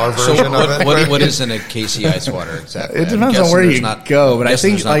college bar version So of it. what is in a KC Ice Water exactly? It depends on where you go, but I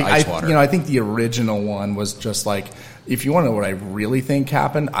think I I think the original one was just like, if you want to know what I really think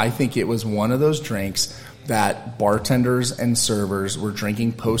happened, I think it was one of those drinks that bartenders and servers were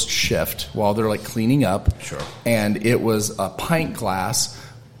drinking post shift while they're like cleaning up. Sure. And it was a pint glass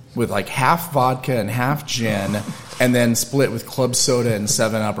with like half vodka and half gin, and then split with club soda and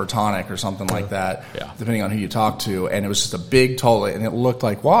 7-Up or tonic or something like that, depending on who you talk to. And it was just a big toilet, and it looked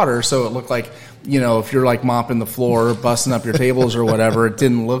like water, so it looked like, if you're like mopping the floor, busting up your tables or whatever, it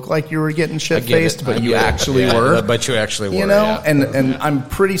didn't look like you were getting shit-faced, but you actually were. But you actually were, And I'm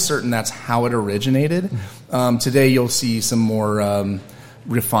pretty certain that's how it originated. Today you'll see some more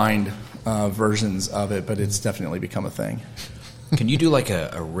refined versions of it, but it's definitely become a thing. Can you do like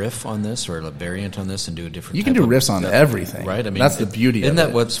a riff on this or a variant on this and do a different? You can do riffs on everything, right? I mean, that's the beauty of it. Isn't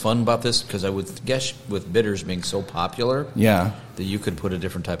that what's fun about this? Because I would guess with bitters being so popular, that you could put a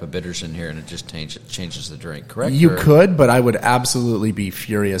different type of bitters in here and it just changes the drink. Correct? You could, but I would absolutely be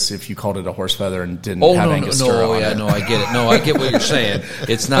furious if you called it a horse feather and didn't have Angostura on it. No, I get it. No, I get what you're saying.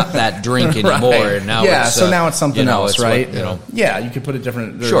 It's not that drink anymore. Right. And now so now it's something else, right? What, you could put a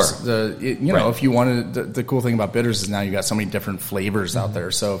different. Sure. If you wanted, the cool thing about bitters is now you got so many different flavors out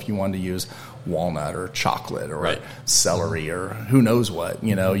there. So if you wanted to use walnut or chocolate or celery or who knows what,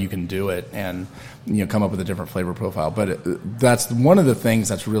 you can do it and come up with a different flavor profile. But that's one of the things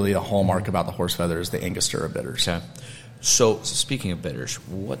that's really a hallmark about the horse feather is the Angostura bitters. Okay. So speaking of bitters,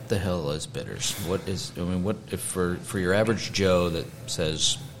 what the hell is bitters? What if for your average Joe that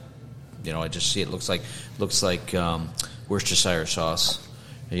says, I just see it looks like Worcestershire sauce,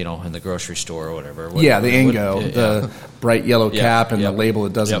 in the grocery store or whatever. The Ango, the bright yellow cap and the label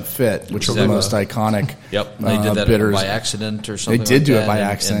that doesn't fit, which are the most iconic. They did that bitters by accident or something. They did do that, it by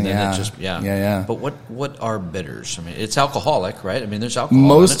accident. And then But what are bitters? I mean, it's alcoholic, right? I mean, there's alcohol.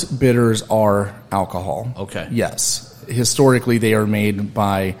 Most bitters are alcohol. Okay. Yes. Historically, they are made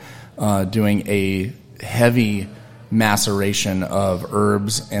by doing a heavy maceration of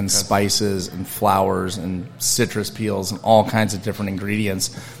herbs and spices and flowers and citrus peels and all kinds of different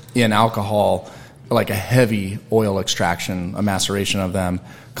ingredients in alcohol, like a heavy oil extraction, a maceration of them,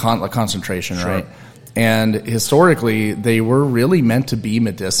 a concentration, right? And historically, they were really meant to be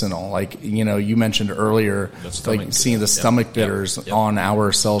medicinal. Like, you mentioned earlier, like seeing the stomach bitters on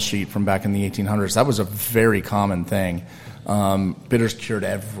our sell sheet from back in the 1800s. That was a very common thing. Bitters cured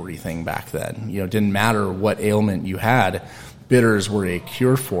everything back then. It didn't matter what ailment you had. Bitters were a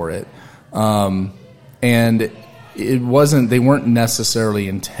cure for it. And they weren't necessarily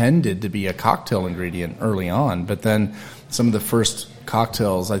intended to be a cocktail ingredient early on, but then some of the first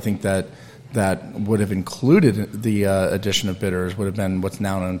cocktails, I think that would have included the addition of bitters would have been what's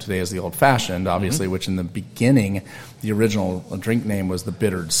now known today as the Old Fashioned, obviously, which in the beginning, the original drink name was the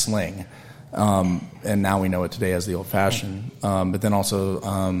Bittered Sling. And now we know it today as the Old Fashioned. But then also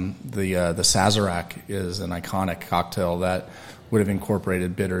the Sazerac is an iconic cocktail that would have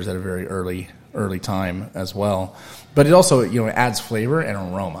incorporated bitters at a very early time as well. But it also adds flavor and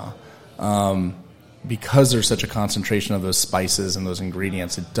aroma. Because there's such a concentration of those spices and those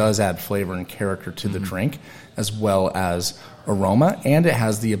ingredients, it does add flavor and character to the drink as well as aroma, and it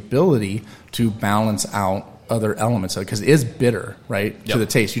has the ability to balance out other elements of it because it is bitter, right, to the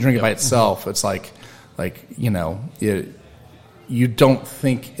taste. You drink it by itself, it's like you don't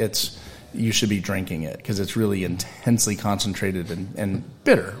think you should be drinking it because it's really intensely concentrated and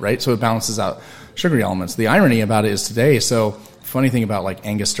bitter, right? So it balances out sugary elements. The irony about it is today, funny thing about like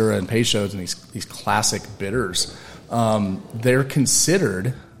Angostura and Peychaud's and these classic bitters, they're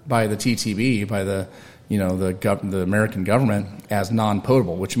considered by the TTB, by the the American government as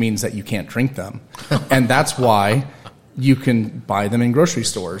non-potable, which means that you can't drink them, and that's why you can buy them in grocery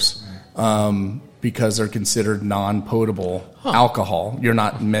stores because they're considered non-potable alcohol. They're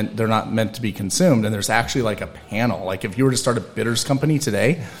not meant to be consumed, and there's actually like a panel. Like if you were to start a bitters company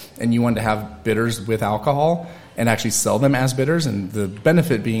today and you wanted to have bitters with alcohol, and actually sell them as bitters, and the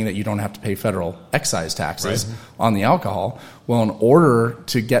benefit being that you don't have to pay federal excise taxes on the alcohol. Well, in order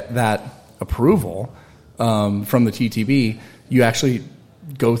to get that approval from the TTB, you actually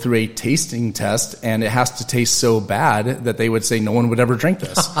go through a tasting test, and it has to taste so bad that they would say no one would ever drink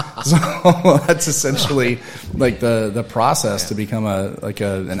this. So that's essentially like the process to become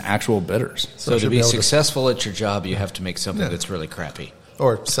an actual bitters. So to be successful at your job, you have to make something that's really crappy.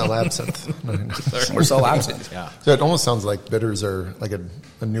 Or sell absinthe. Or sell absinthe. Yeah. So it almost sounds like bitters are like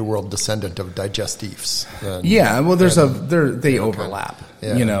a New World descendant of digestifs. Well, they overlap.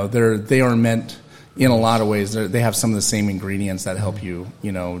 Yeah. You know, they are meant in a lot of ways. They have some of the same ingredients that help you,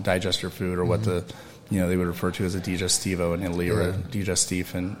 digest your food, or what they would refer to as a digestivo in Italy or a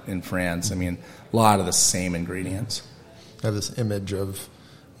digestif in France. I mean, a lot of the same ingredients. I have this image of,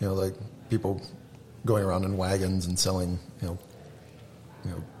 like people going around in wagons and selling,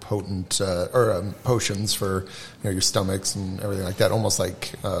 potent potions for your stomachs and everything like that, almost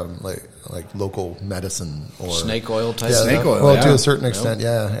like local medicine or snake oil type. Snake oil. Well, to a certain extent,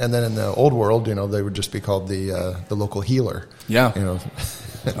 yeah. And then in the old world, they would just be called the local healer. Yeah.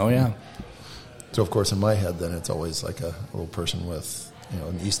 Oh yeah. So of course, in my head, then it's always like a little person with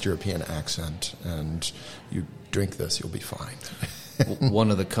an East European accent, and you drink this, you'll be fine.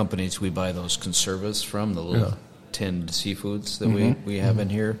 One of the companies we buy those conservas from, the little tinned seafoods that we have in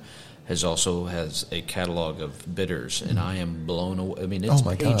here, has a catalog of bitters, and I am blown away. I mean, it's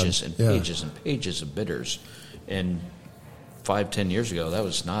pages and pages and pages of bitters. And 5-10 years ago, that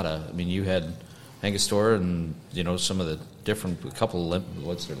was not you had Angostura and some of the different,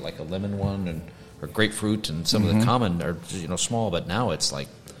 a lemon one or grapefruit, and some of the common are small, but now it's like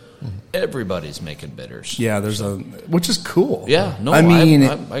everybody's making bitters. Yeah, which is cool. Yeah, no, I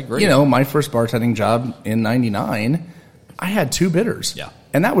agree. My first bartending job in '99, I had 2 bitters. Yeah.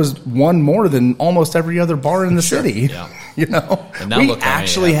 And that was one more than almost every other bar in the city. Yeah. And now we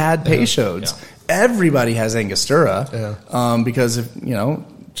actually had Peychaud's. Yeah. Everybody has Angostura. Yeah. Because if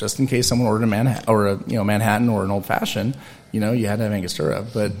just in case someone ordered a Manhattan or an old fashioned, you had to have Angostura.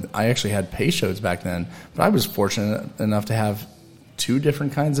 But I actually had Peychaud's back then. But I was fortunate enough to have 2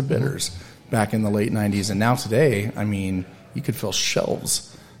 different kinds of bitters back in the late 90s. And now today, you could fill shelves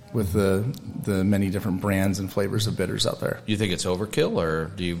with the many different brands and flavors of bitters out there. You think it's overkill, or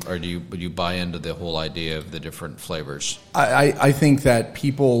do you buy into the whole idea of the different flavors? I think that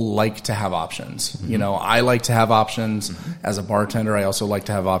people like to have options. Mm-hmm. I like to have options as a bartender. I also like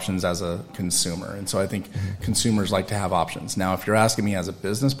to have options as a consumer. And so I think consumers like to have options. Now, if you're asking me as a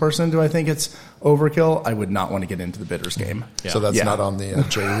business person, do I think it's overkill? I would not want to get into the bitters game. Yeah. So that's not on the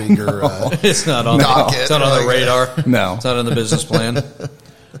Jay Rieger it's not on docket. It's not on the radar. No. It's not on the business plan.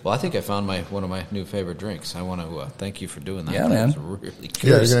 Well, I think I found one of my new favorite drinks. I want to thank you for doing that. Yeah, man. That was really good.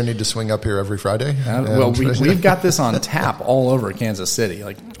 Yeah, you're going to need to swing up here every Friday. We've got this on tap all over Kansas City,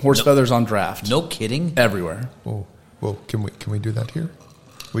 like horse feathers on draft. No kidding. Everywhere. Oh, well, can we do that here?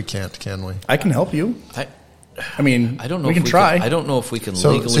 We can't, can we? I can help you. I don't know. We can try. I don't know if we can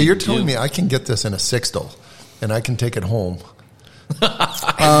legally. So you're telling me I can get this in a sixtel, and I can take it home?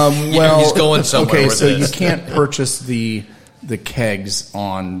 He's going somewhere. Okay, with so this. You can't purchase the kegs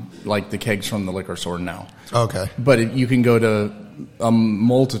on the kegs from the liquor store now. Okay. But you can go to a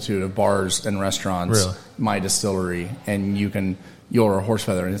multitude of bars and restaurants, really? My Distillery, and you'll order a horse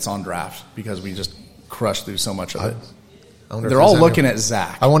feather, and it's on draft because we just crushed through so much of it. They're all looking at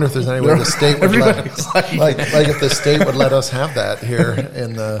Zach. I wonder if there's any way the state would let if the state would let us have that here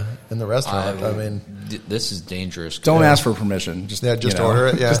in the restaurant. This is dangerous. Don't ask for permission. Just order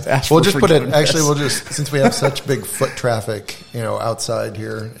it. Yeah, just we'll just put it. Actually, since we have such big foot traffic, outside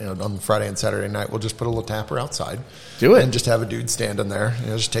here, on Friday and Saturday night, we'll just put a little tapper outside. Do it and just have a dude standing there,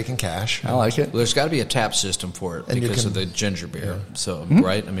 just taking cash. I like it. Well, there's got to be a tap system for it because of the ginger beer. Yeah. So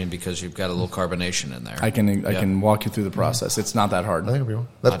right, because you've got a little carbonation in there. I can walk you through the process. It's not that hard. I think it'll be well.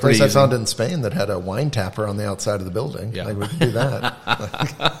 That place I found in Spain that had a wine tapper on the outside of the building. Yeah, we can do that.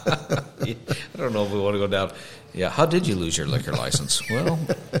 I don't know if we want to go down. Yeah, how did you lose your liquor license? Well,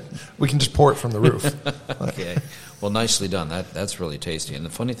 we can just pour it from the roof. Okay, well, nicely done. That's really tasty. And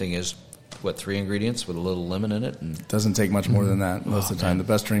the funny thing is, 3 ingredients with a little lemon in it? And it doesn't take much more than that most of the time. The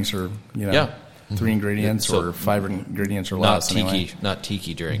best drinks are 3 ingredients or 5 ingredients or less. Not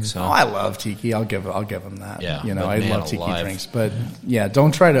tiki drinks. Huh? Oh, I love tiki. I'll give them that. Yeah, I love tiki drinks, but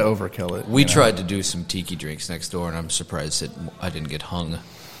don't try to overkill it. We tried to do some tiki drinks next door, and I'm surprised that I didn't get hung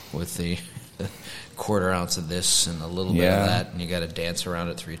with the quarter ounce of this and a little bit of that, and you got to dance around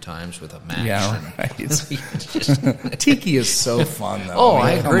it 3 times with a match. Yeah, right. Tiki is so fun, though. Oh,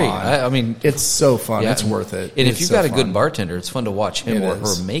 I agree. It's so fun. Yeah. It's worth it. And if you've got a good bartender, it's fun to watch him or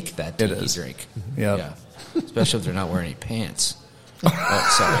her make that tiki drink. Yeah. especially if they're not wearing any pants. Oh,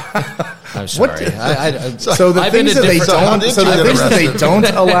 sorry. I'm sorry. So the things that they don't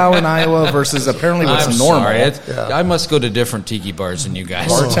allow in Iowa versus apparently what's normal. Sorry. I must go to different tiki bars than you guys.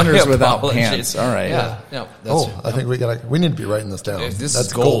 Bartenders without pants. All right. Yeah. I think we need to be writing this down. This that's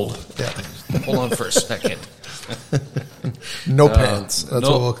is gold. Yeah. Hold on for a second. No pants. That's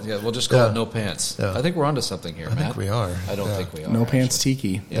what we'll just call it no pants. Yeah. I think we're onto something here, Matt. I think we are. I don't think we are. No pants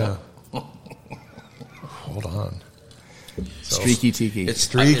tiki. Yeah. Hold on. Streaky tiki. It's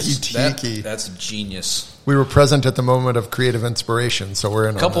Streaky tiki. That's genius. We were present at the moment of creative inspiration, so we're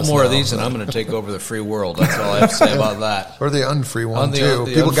in. A couple more of these, and I'm going to take over the free world. That's all I have to say about that. Or the unfree one too.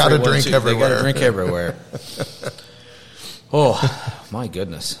 People got to drink everywhere. They got to drink everywhere. Oh my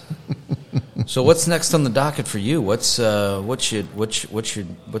goodness! So what's next on the docket for you? What's the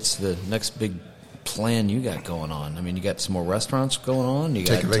next big plan you got going on? I mean, you got some more restaurants going on. You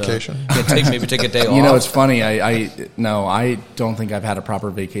take a vacation. Maybe take a day off. You know, it's funny. I don't think I've had a proper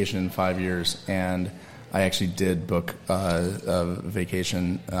vacation in 5 years, and I actually did book a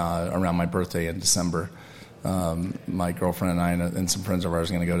vacation around my birthday in December. My girlfriend and I and some friends of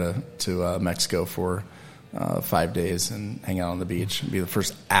ours are going to go to Mexico for 5 days and hang out on the beach. It'll be the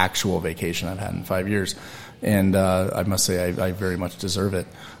first actual vacation I've had in 5 years, and I must say I very much deserve it.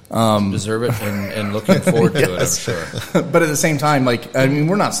 Deserve it and looking forward to it, I'm sure. But at the same time,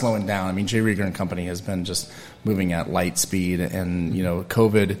 we're not slowing down. I mean, J. Rieger and Company has been just moving at light speed, and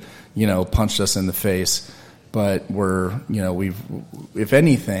COVID, punched us in the face. But if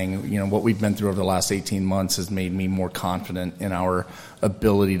anything, what we've been through over the last 18 months has made me more confident in our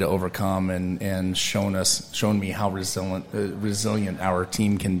ability to overcome and shown me how resilient our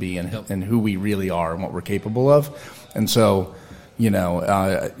team can be and who we really are and what we're capable of. And so,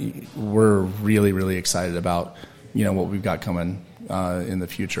 we're really, really excited about, what we've got coming in the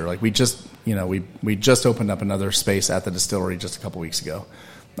future. Like we just opened up another space at the distillery just a couple weeks ago.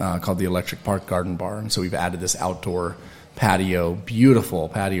 Called the Electric Park Garden Bar, and so we've added this outdoor patio, beautiful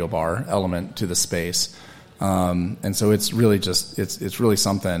patio bar element to the space, and so it's really it's really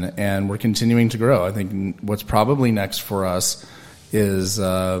something, and we're continuing to grow. I think what's probably next for us is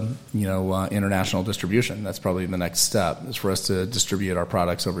international distribution. That's probably the next step, is for us to distribute our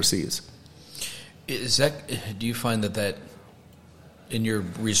products overseas. Do you find that in your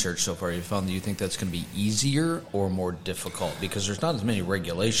research so far, you found that you think that's going to be easier or more difficult? Because there's not as many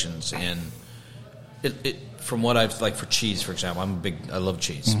regulations in it. From what I've, like for cheese, for example, I love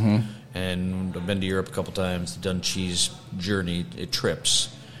cheese. Mm-hmm. And I've been to Europe a couple times, done cheese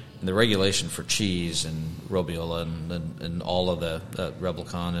trips. And the regulation for cheese and Robiola and all of the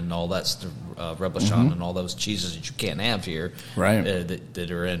Reblicon and all that, Reblicon mm-hmm. and all those cheeses that you can't have here, right?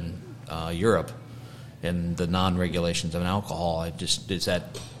 That are in Europe. And the non-regulations of alcohol, do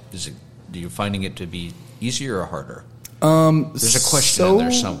you finding it to be easier or harder? There's a question in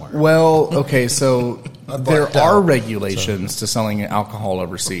there somewhere. Well, okay, so there are regulations to selling alcohol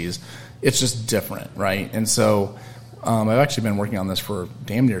overseas. It's just different, right? And so I've actually been working on this for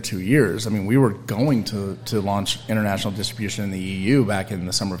damn near 2 years. I mean, we were going to launch international distribution in the EU back in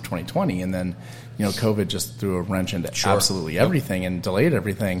the summer of 2020, and then COVID just threw a wrench into absolutely everything and delayed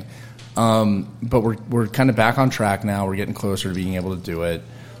everything. But we're kind of back on track now. We're getting closer to being able to do it.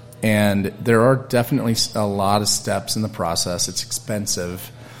 And there are definitely a lot of steps in the process. It's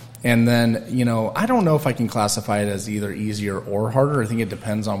expensive. And then, I don't know if I can classify it as either easier or harder. I think it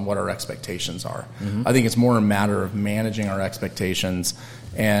depends on what our expectations are. Mm-hmm. I think it's more a matter of managing our expectations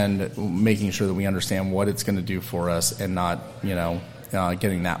and making sure that we understand what it's going to do for us and not,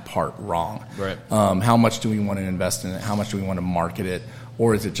 getting that part wrong. Right. How much do we want to invest in it? How much do we want to market it?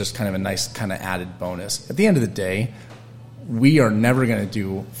 Or is it just kind of a nice kind of added bonus? At the end of the day, we are never going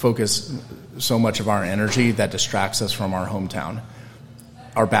to focus so much of our energy that distracts us from our hometown,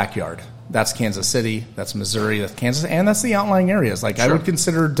 our backyard. That's Kansas City, that's Missouri, that's Kansas, and that's the outlying areas. Like, sure. I would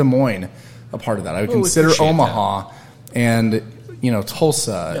consider Des Moines a part of that. I would consider Omaha and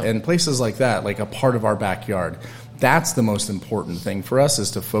Tulsa and places like that, like a part of our backyard. That's the most important thing for us,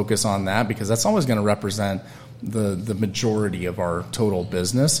 is to focus on that, because that's always going to represent the majority of our total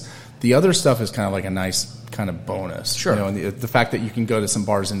business. The other stuff is kind of like a nice kind of bonus. Sure. And the fact that you can go to some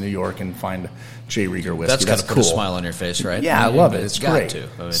bars in New York and find J. Rieger whiskey, that's got to cool. put a smile on your face, right? Yeah, I love it. It's great.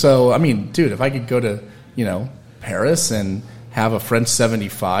 So, dude, if I could go to, Paris and have a French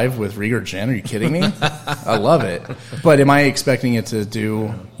 75 with Rieger gin, are you kidding me? I love it. But am I expecting it to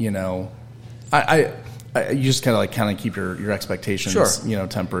do, you just kind of keep your expectations, sure.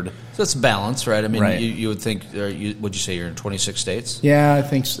 Tempered. So it's balance, right? I mean, right. You would think. Would you say you're in 26 states? Yeah, I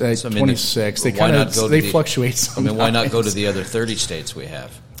think 26. They fluctuate. Why not go to the other 30 states we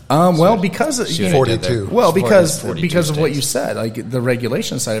have? Well, because See what I did there? 42. Well, because 42 of what states. you said, like the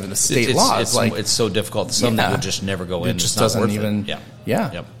regulation side of it, the state It's- laws, it's, like it's so difficult. Some that would just never go in. It just It's not doesn't worth even. It.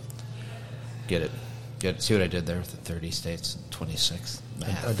 Yeah. Yep. Get it. See what I did there with the 30 states, 26.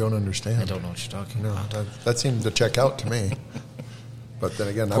 I don't understand. I don't know what you're talking No, about. that seemed to check out to me. But then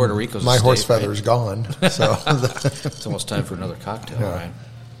again, Puerto Rico's a my state, horse right? feather's gone. So It's almost time for another cocktail, right?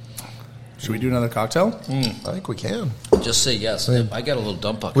 Should we do another cocktail? I think we can. Just say yes. I got a little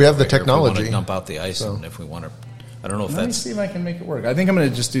dump bucket. We have the over here if we technology. want to dump out the ice, and if we want to, I don't know if Let me that's see if I can make it work. I think I'm going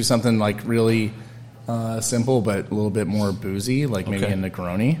to just do something like really simple, but a little bit more boozy, like maybe Okay. a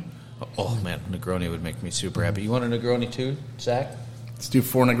Negroni. Oh man, Negroni would make me super happy. You want a Negroni too, Zach? Let's do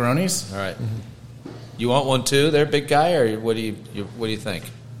 4 Negronis. All right. You want one too, there, big guy, or what do you think?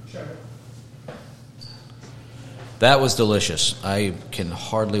 Sure. That was delicious. I can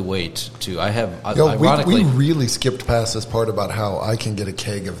hardly wait to. I have Yo, ironically. we really skipped past this part about how I can get a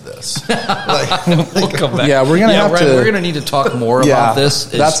keg of this. We'll come back. Yeah, we're gonna have Ryan, to- We're going to need to talk more Yeah, about this.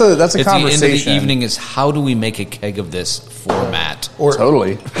 that's a At the end conversation. of the evening is how do we make a keg of this format? Or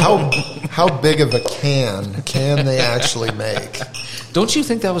Totally. how big of a can they actually make? Don't you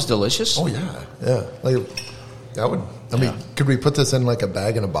think that was delicious? Oh yeah. Like that would. I mean, could we put this in like a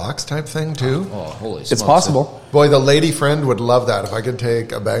bag in a box type thing too? Oh, holy smokes. It's possible. Boy, the lady friend would love that. If I could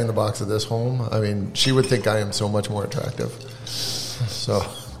take a bag in the box of this home, I mean, she would think I am so much more attractive. So,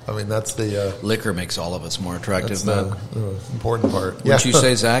 I mean, that's the Liquor makes all of us more attractive, that's but the important part. wouldn't you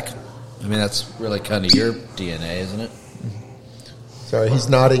say, Zach? I mean, that's really kind of your DNA, isn't it? Sorry, he's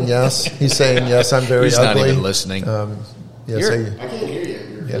nodding yes. He's saying yes. I'm very He's ugly. not even listening. Yes, You're- I can't hear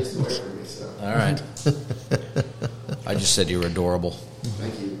you. Your face is away from me, so All right. I just said you were adorable.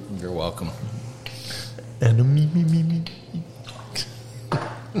 thank you. You're welcome. and a me.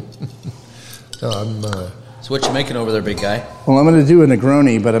 No, I'm. So what you making over there, big guy? Well, I'm going to do a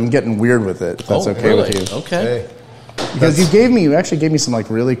Negroni, but I'm getting weird with it. If that's okay really? with you. Okay. Hey, Because you actually gave me some like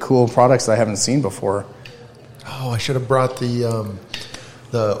really cool products that I haven't seen before. oh, I should have brought the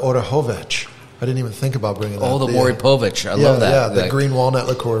Orahovic. I didn't even think about bringing that. Oh, the Maury Povich. I love that. Yeah, the That- green walnut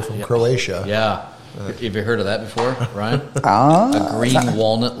liqueur from Croatia. Yeah. Have you heard of that before, Ryan? Ah, A green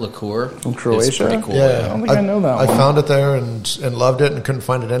walnut liqueur From Croatia? It's pretty cool. Yeah, I don't think I know that I one. found it there and loved it and couldn't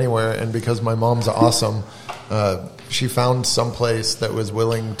find it anywhere. And because my mom's awesome, she found some place that was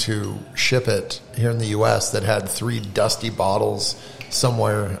willing to ship it here in the U.S. that had 3 dusty bottles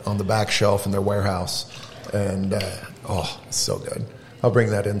somewhere on the back shelf in their warehouse. And it's so good. I'll bring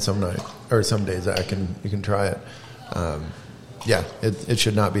that in some night or some days. You can try it. It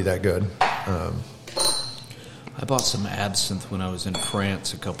should not be that good. I bought some absinthe when I was in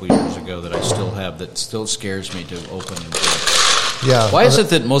France a couple years ago that I still have that still scares me to open and drink. Yeah. Why is it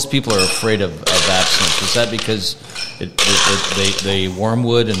that most people are afraid of absinthe? Is that because they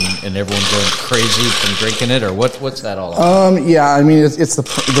wormwood and everyone's going crazy from drinking it, or what's that all about? yeah. I mean, it's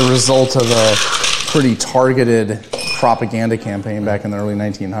the result of a pretty targeted propaganda campaign back in the early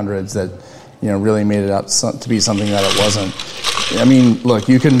 1900s that really made it out to be something that it wasn't. I mean, look,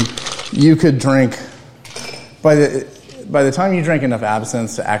 you could drink by the time you drink enough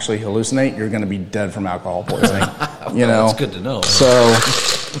absinthe to actually hallucinate, you're going to be dead from alcohol poisoning. That's good to know. So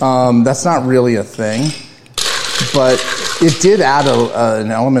that's not really a thing, but it did add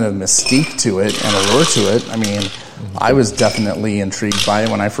an element of mystique to it and allure to it. I mean, I was definitely intrigued by it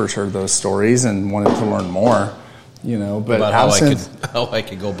when I first heard those stories and wanted to learn more. But About absinthe, how I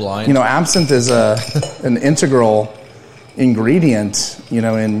could go blind. absinthe is an integral ingredient,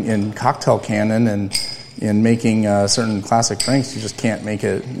 in cocktail canon and in making certain classic drinks. You just can't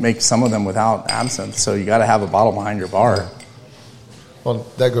make some of them without absinthe. So you got to have a bottle behind your bar. Well,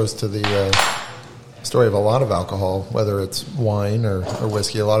 that goes to the story of a lot of alcohol, whether it's wine or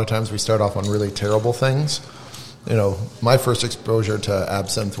whiskey. A lot of times we start off on really terrible things. My first exposure to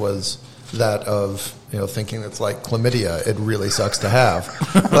absinthe was that of thinking it's like chlamydia. It really sucks to have.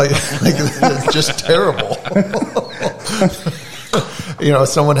 like it's just terrible.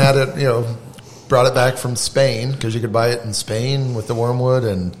 Someone had it. Brought it back from Spain because you could buy it in Spain with the wormwood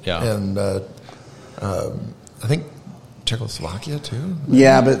and I think Czechoslovakia too.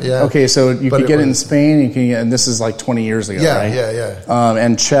 Yeah, but okay, so you could get it in Spain. And this is like 20 years ago, right? Yeah.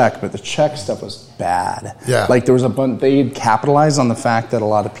 And Czech, but the Czech stuff was bad. Yeah, like there was a bunch. They capitalized on the fact that a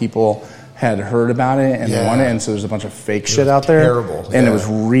lot of people had heard about it and they wanted it, and so there's a bunch of fake shit out there. Terrible, and it was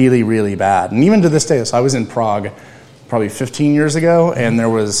really, really bad. And even to this day, so I was in Prague probably 15 years ago, and there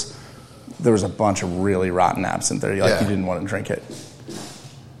was a bunch of really rotten absinthe there. You didn't want to drink it.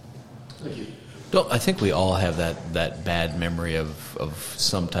 I think we all have that bad memory of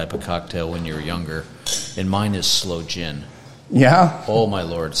some type of cocktail when you were younger, and mine is sloe gin. Yeah. Oh my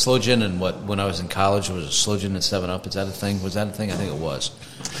Lord, sloe gin and what? When I was in college, was it sloe gin and 7-Up? Is that a thing? Was that a thing? I think it was.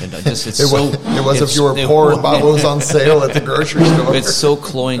 And I just, It was if you were poor and bottles on sale at the grocery store. It's so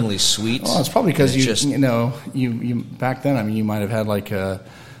cloyingly sweet. Well, it's probably because And it you back then. I mean, you might have had like a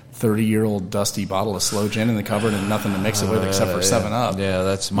 30-year-old dusty bottle of sloe gin in the cupboard and nothing to mix it with except for 7-Up. Yeah,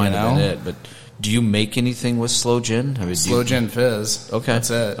 that's might have been it. But do you make anything with sloe gin? I mean, Sloe gin fizz. Okay,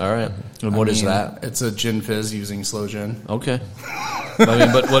 that's it. All right. And what is that? It's a gin fizz using sloe gin. Okay. I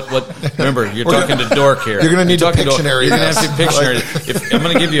mean, but what? Remember, you're talking to Dork here. You're going to need a talking Pictionary. You're going to have to Pictionary. I'm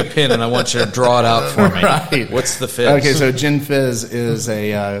going to give you a pin, and I want you to draw it out for me. Right. What's the fizz? Okay, so gin fizz is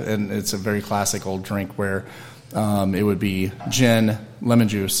and it's a very classic old drink where it would be gin, lemon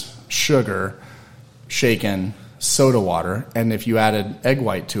juice, sugar, shaken, soda water, and if you added egg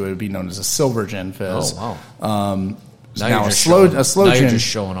white to it, it would be known as a silver gin fizz. Oh wow! Now a slow now gin, you're just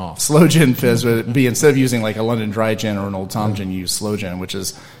showing off. Slow gin fizz would be, instead of using like a London Dry gin or an Old Tom gin, you use slow gin, which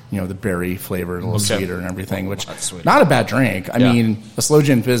is the berry flavor, a little sweeter and everything. Which not a bad drink. I mean, a slow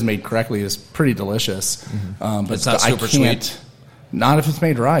gin fizz made correctly is pretty delicious. But it's not super sweet. Not if it's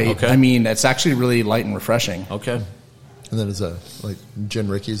made right. Okay. I mean, it's actually really light and refreshing. Okay. And then is like gin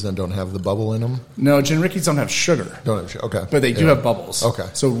Rickies then don't have the bubble in them? No, gin Rickies don't have sugar. Don't have sugar. Okay. But they do have bubbles. Okay.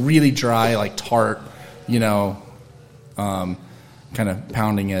 So really dry, like tart, kind of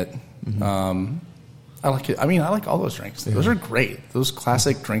pounding it. I like it. I mean, I like all those drinks. Those are great. Those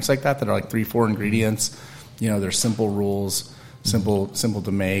classic drinks like that are like 3-4 ingredients. They're simple rules, simple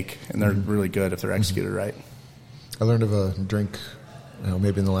to make, and they're really good if they're executed right. I learned of a drink,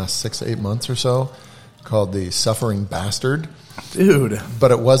 maybe in the last 6 to 8 months or so, called the Suffering Bastard. Dude. But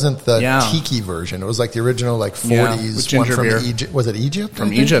it wasn't the tiki version. It was like the original 40s one from beer. Egypt. Was it Egypt?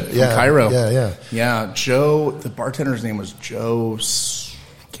 From Egypt, from Cairo. Yeah. Yeah, Joe, the bartender's name was Joe,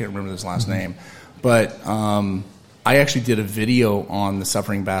 can't remember his last name. But I actually did a video on the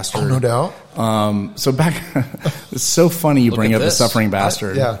Suffering Bastard. Oh, no doubt. So back, it's so funny you bring up the Suffering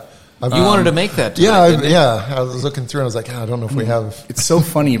Bastard. You wanted to make that. Tonight, I was looking through and I was like, I don't know if we have. It's so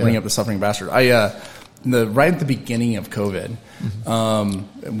funny you bring up the Suffering Bastard. Right at the beginning of COVID,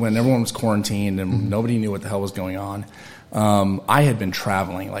 when everyone was quarantined and nobody knew what the hell was going on, I had been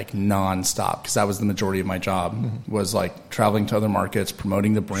traveling like nonstop because that was the majority of my job, was like traveling to other markets,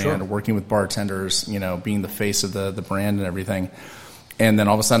 promoting the brand, working with bartenders, being the face of the brand and everything. And then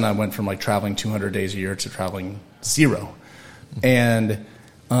all of a sudden I went from like traveling 200 days a year to traveling 0. And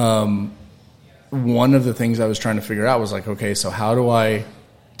one of the things I was trying to figure out was like, okay, so how do I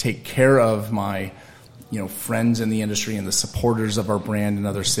take care of my friends in the industry and the supporters of our brand in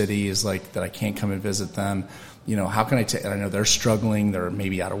other cities, like that I can't come and visit them. How can I know they're struggling, they're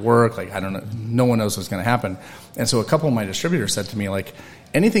maybe out of work, like I don't know, no one knows what's going to happen. And so a couple of my distributors said to me, like,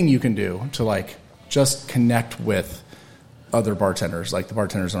 anything you can do to like just connect with other bartenders, like the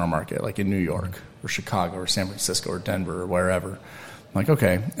bartenders in our market, like in New York or Chicago or San Francisco or Denver or wherever. I'm like,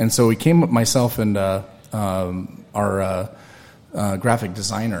 okay. And so we came up, myself and our graphic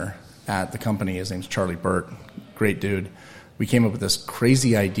designer at the company, his name's Charlie Burt, great dude. We came up with this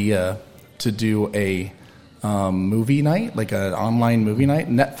crazy idea to do a movie night, like an online movie night.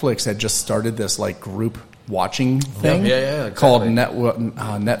 Netflix had just started this like group watching thing exactly. called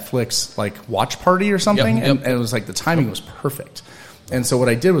Netflix like watch party or something, and it was like the timing was perfect. And so what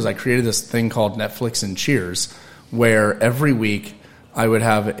I did was I created this thing called Netflix and Cheers, where every week I would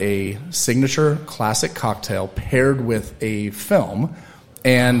have a signature classic cocktail paired with a film,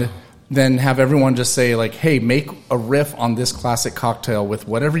 and then have everyone just say like, hey, make a riff on this classic cocktail with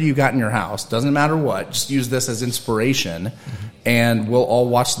whatever you got in your house. Doesn't matter what. Just use this as inspiration. And we'll all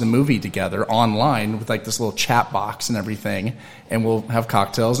watch the movie together online with like this little chat box and everything. And we'll have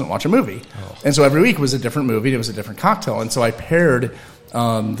cocktails and watch a movie. And so every week was a different movie. And it was a different cocktail. And so I paired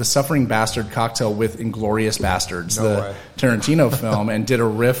the Suffering Bastard cocktail with Inglourious Bastards, Tarantino film, and did a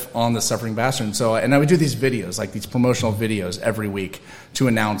riff on the Suffering Bastard. And I would do these videos, like these promotional videos every week to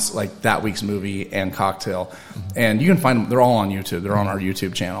announce like that week's movie and cocktail. And you can find them, they're all on YouTube. They're on our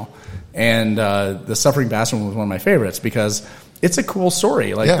YouTube channel. And the Suffering Bastard one was one of my favorites because it's a cool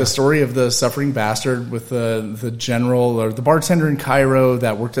story. Like the story of the Suffering Bastard with the general or the bartender in Cairo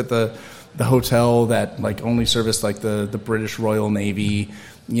that worked at the hotel that like only serviced like the British Royal Navy,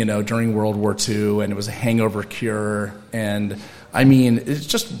 during World War II, and it was a hangover cure. And I mean, it's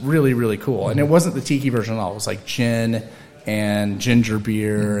just really, really cool. And it wasn't the tiki version at all. It was like gin and ginger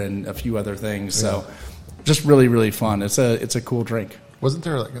beer and a few other things. So just really, really fun. It's a cool drink. Wasn't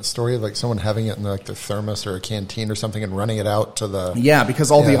there like a story of like someone having it in like the thermos or a canteen or something and running it out to the... Yeah, because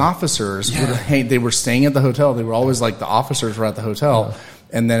all the officers, they were staying at the hotel. They were always like, the officers were at the hotel.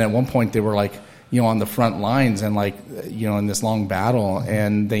 And then at one point they were like, on the front lines and in this long battle,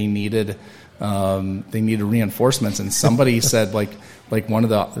 and they needed reinforcements. And somebody said like one of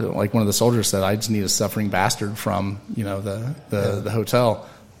the soldiers said, I just need a suffering bastard from the hotel.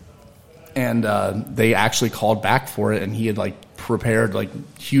 And they actually called back for it, and he had prepared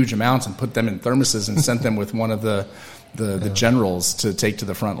huge amounts and put them in thermoses and sent them with one of the generals to take to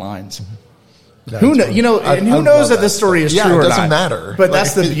the front lines. Who knows that this story is true or not? It doesn't matter. But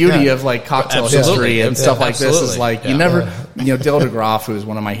that's the beauty of cocktail history and stuff like this. Is you never, Dale DeGroff, who is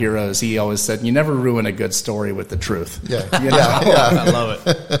one of my heroes, he always said, you never ruin a good story with the truth. Yeah, I love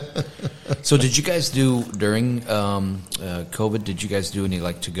it. So did you guys do during COVID? Did you guys do any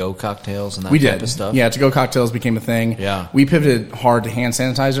to-go cocktails and that type of stuff? Yeah, to-go cocktails became a thing. Yeah, we pivoted hard to hand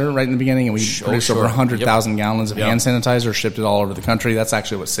sanitizer right in the beginning, and we produced over 100,000 gallons of hand sanitizer, shipped it all over the country. That's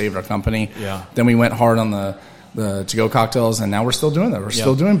actually what saved our company. Yeah. Then we went hard on the to-go cocktails, and now we're still doing that. We're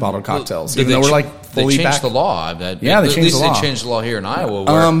still doing bottled cocktails, even though we're fully they changed back. the law. They changed the law. They changed the law here in Iowa.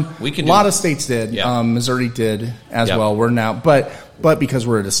 Where we can a lot of states did. Yeah. Missouri did as well. We're now, but because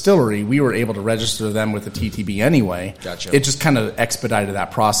we're a distillery, we were able to register them with the TTB anyway. Gotcha. It just kind of expedited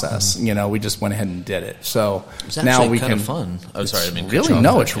that process. Mm-hmm. We just went ahead and did it. So it's now we kind can. Of fun. I'm sorry, I mean,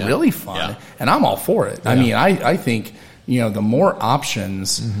 it's really fun, and I'm all for it. Yeah. I mean, I think the more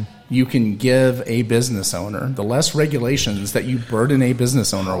options you can give a business owner, the less regulations that you burden a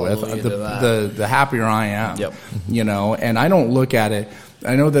business owner with, the happier I am. Yep. And I don't look at it.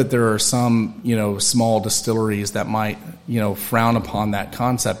 I know that there are some, small distilleries that might, frown upon that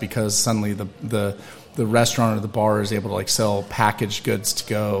concept because suddenly the restaurant or the bar is able to sell packaged goods to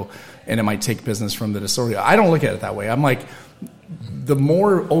go, and it might take business from the distillery. I don't look at it that way. I'm like, the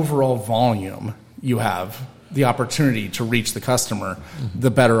more overall volume you have, the opportunity to reach the customer,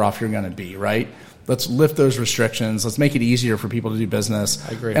 the better off you're going to be, right? Let's lift those restrictions. Let's make it easier for people to do business.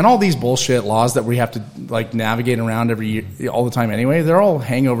 I agree. And all these bullshit laws that we have to navigate around every year, all the time anyway, they're all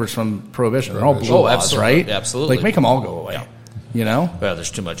hangovers from Prohibition. They're all blue laws, absolutely. right? Yeah, absolutely. Make them all go away. Yeah. Well,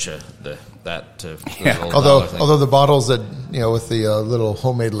 there's too much that. Although the bottles that with the little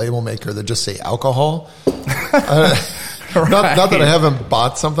homemade label maker that just say alcohol. Not that I haven't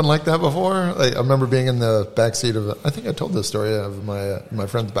bought something like that before. I remember being in the backseat of, I think I told this story of my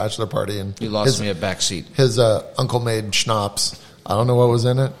friend's bachelor party, and you lost me at backseat. His uncle made schnapps. I don't know what was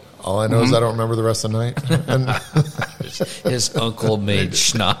in it. All I know is I don't remember the rest of the night. And his uncle made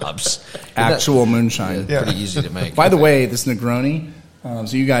schnapps. Actual moonshine. Pretty easy to make. By the way, this Negroni.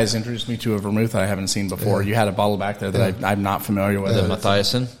 So you guys introduced me to a vermouth that I haven't seen before. You had a bottle back there that I'm not familiar with. The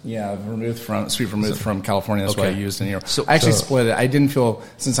Mathiasen? Yeah, sweet vermouth from California. That's what I used in here. So, I actually split it. I didn't feel,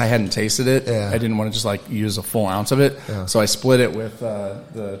 since I hadn't tasted it, I didn't want to just use a full ounce of it. Yeah. So I split it with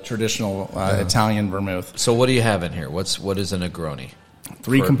the traditional Italian vermouth. So what do you have in here? What is a Negroni?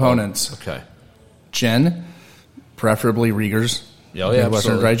 3 components. Okay. Gin, preferably Rieger's. Oh, yeah,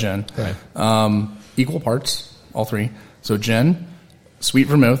 Western absolutely. dry gin. Okay. Equal parts, all 3. So gin, sweet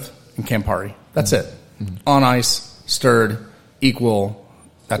vermouth, and Campari. That's it. On ice, stirred, equal.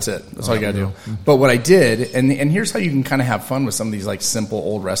 That's it. That's all you got to do. But what I did, and here's how you can kind of have fun with some of these simple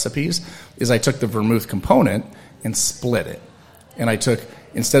old recipes, is I took the vermouth component and split it. And I took,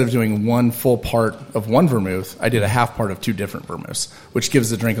 instead of doing one full part of one vermouth, I did a half part of 2 different vermouths, which gives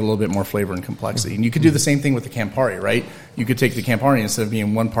the drink a little bit more flavor and complexity. And you could do the same thing with the Campari, right? You could take the Campari, instead of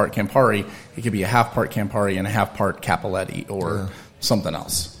being 1 part Campari, it could be a half part Campari and a half part Cappelletti or something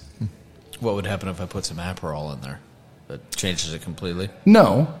else. What would happen if I put some Aperol in there? That changes it completely?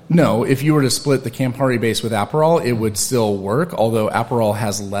 No. If you were to split the Campari base with Aperol, it would still work, although Aperol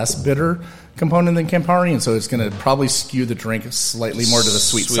has less bitter component than Campari, and so it's going to probably skew the drink slightly more to the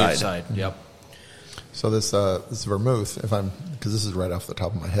sweet side. Yep. So this vermouth, because this is right off the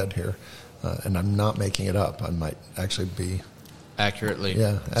top of my head here, and I'm not making it up. I might actually be accurately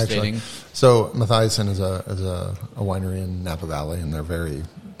stating. Actually. So Mathiasen is a winery in Napa Valley, and they're very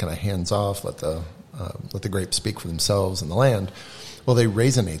kind of hands off. Let the grapes speak for themselves in the land. Well, they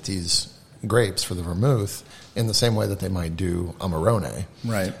raisinate these grapes for the vermouth in the same way that they might do Amarone.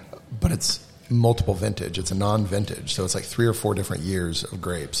 Right. But it's multiple vintage. It's a non-vintage, so it's 3 or 4 different years of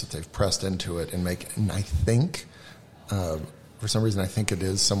grapes that they've pressed into it and make. And I think, for some reason, I think it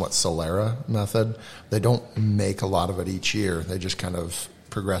is somewhat Solera method. They don't make a lot of it each year. They just kind of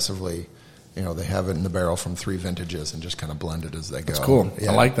progressively, they have it in the barrel from 3 vintages and just kind of blend it as they go. That's cool.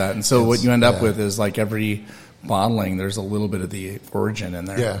 Yeah. I like that. And so what you end up with is every bottling, there's a little bit of the origin in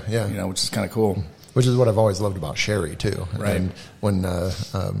there. Yeah. Which is kind of cool. which is what I've always loved about sherry too. Right. And when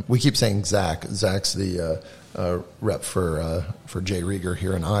we keep saying Zach's the rep for Jay Rieger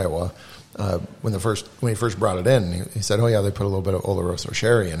here in Iowa. When he first brought it in, he said, "Oh yeah, they put a little bit of Oloroso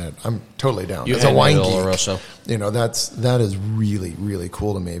sherry in it." I'm totally down. You As a wine geek, Oloroso. that is really, really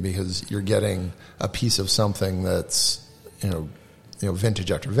cool to me, because you're getting a piece of something that's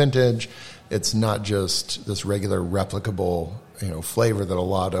vintage after vintage. It's not just this regular replicable flavor that a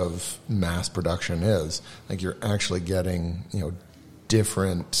lot of mass production is. Like, you're actually getting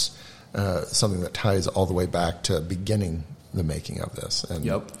different something that ties all the way back to beginning the making of this. And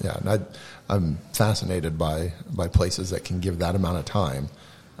Yep. yeah, and I'm fascinated by places that can give that amount of time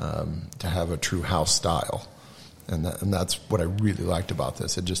to have a true house style, and that's what I really liked about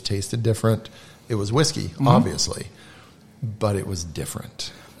this. It just tasted different. It was whiskey, obviously, but it was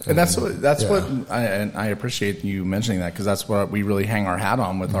different. And that's what I appreciate you mentioning that, because that's what we really hang our hat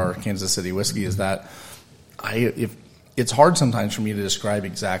on with our Kansas City whiskey, is that if it's hard sometimes for me to describe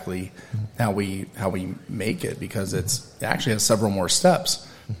exactly how we make it, because it actually has several more steps.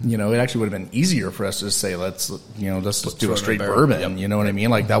 It actually would have been easier for us to just say, let's just do a straight bourbon. Yep. You know what I mean?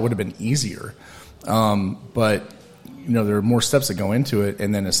 Like, that would have been easier. But there are more steps that go into it,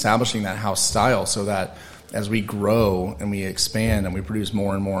 and then establishing that house style so that as we grow and we expand and we produce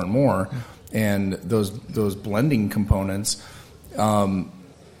more and more and more, and those blending components,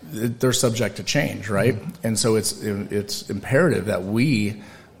 they're subject to change, right? And so it's imperative that we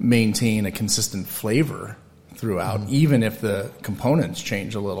maintain a consistent flavor throughout, even if the components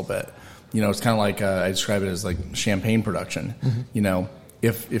change a little bit. It's kind of like I describe it as like champagne production.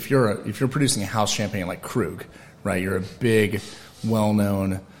 If you're producing a house champagne like Krug, right? You're a big,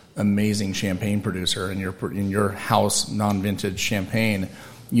 well-known, amazing champagne producer, and you're in your house non-vintage champagne.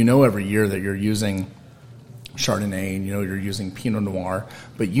 Every year that you're using Chardonnay, and you're using Pinot Noir,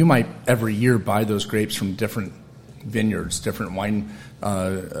 but you might every year buy those grapes from different vineyards, different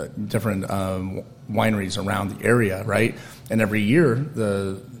wineries around the area, right? And every year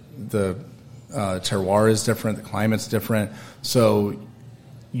the terroir is different, the climate's different, so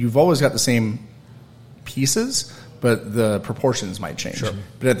you've always got the same pieces, but the proportions might change. Sure.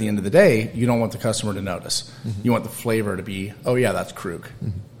 But at the end of the day, you don't want the customer to notice. You want the flavor to be, oh yeah, that's Krug.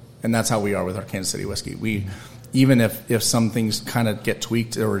 And that's how we are with our Kansas City whiskey. We, even if some things kind of get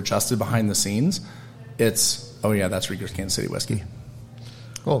tweaked or adjusted behind the scenes, it's, oh yeah, that's Rieger's Kansas City whiskey.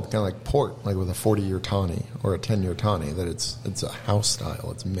 Well, kind of like port, like with a 40-year tawny or a 10-year tawny, that it's a house style.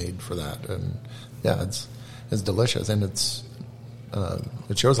 It's made for that, and yeah, it's delicious, and it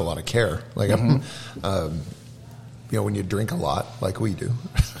shows a lot of care. Like, when you drink a lot, like we do,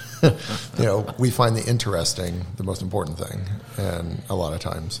 we find the interesting the most important thing, and a lot of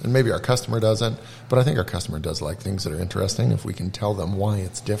times, and maybe our customer doesn't, but I think our customer does like things that are interesting if we can tell them why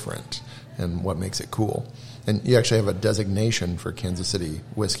it's different and what makes it cool. And you actually have a designation for Kansas City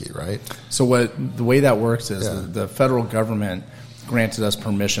whiskey, right? So the way that works is Yeah. the federal government granted us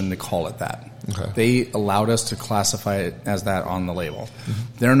permission to call it that. Okay. They allowed us to classify it as that on the label.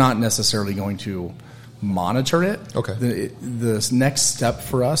 They're not necessarily going to monitor it. Okay. The next step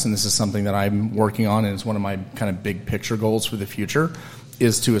for us, and this is something that I'm working on, and it's one of my kind of big picture goals for the future,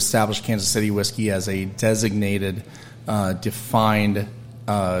 is to establish Kansas City whiskey as a designated, defined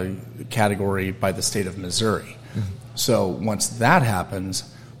category by the state of Missouri. So once that happens,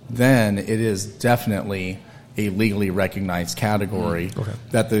 then it is definitely a legally recognized category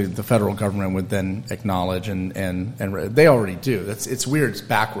that the federal government would then acknowledge, and they already do. It's weird. It's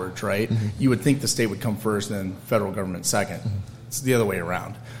backwards, right? You would think the state would come first, and then federal government second. It's the other way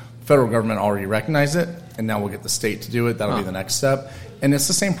around. Federal government already recognized it, and now we'll get the state to do it. That'll be the next step. And it's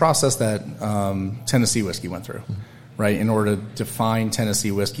the same process that Tennessee whiskey went through, right? In order to define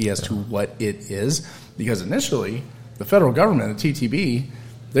Tennessee whiskey as to what it is, because initially the federal government, the TTB,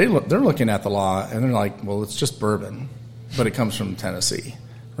 they're looking at the law and they're like, well, it's just bourbon, but it comes from Tennessee,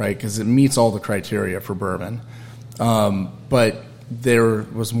 right? Because it meets all the criteria for bourbon. But there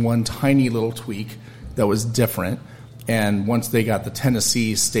was one tiny little tweak that was different. And once they got the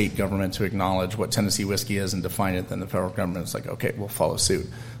Tennessee state government to acknowledge what Tennessee whiskey is and define it, then the federal government is like, okay, we'll follow suit.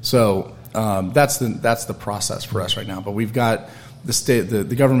 So that's the process for us right now. But we've got the state, the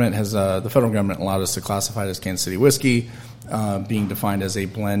government has, the federal government allowed us to classify it as Kansas City whiskey, being defined as a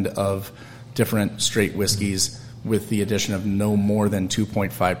blend of different straight whiskeys with the addition of no more than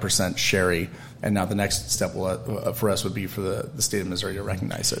 2.5% sherry. And now the next step for us would be for the state of Missouri to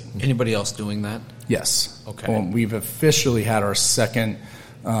recognize it. Anybody else doing that? Yes. Okay. Well, we've officially had our second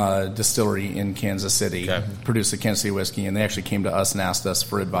distillery in Kansas City produce the Kansas City whiskey, and they actually came to us and asked us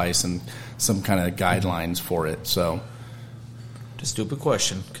for advice and some kind of guidelines for it. So, A stupid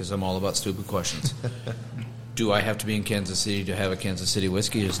question, because I'm all about stupid questions. Do I have to be in Kansas City to have a Kansas City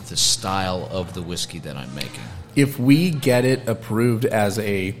whiskey? Or is it the style of the whiskey that I'm making? If we get it approved as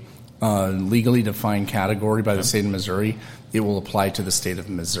a legally defined category by the state of Missouri, it will apply to the state of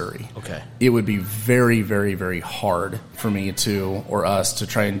Missouri. Okay. It would be very, very, very hard for me or us to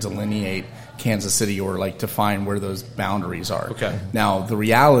try and delineate Kansas City or like define where those boundaries are. Okay. Now, the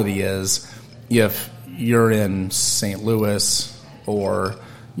reality is if you're in St. Louis or,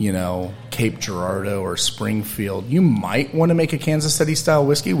 Cape Girardeau or Springfield, you might want to make a Kansas City style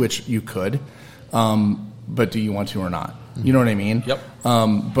whiskey, which you could. But do you want to or not? You know what I mean? Yep.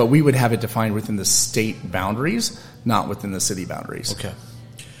 But we would have it defined within the state boundaries, not within the city boundaries. Okay.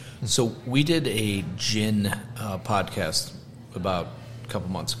 So we did a gin podcast about a couple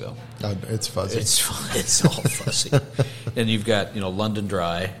months ago. It's fuzzy. It's all fuzzy. And you've got, London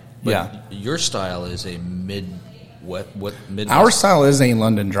Dry. But Yeah. your style is a mid. Our style is a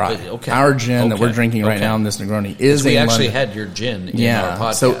London Dry. Okay. Our gin that we're Okay. drinking right Okay. now in this Negroni is We a actually London. had your gin in our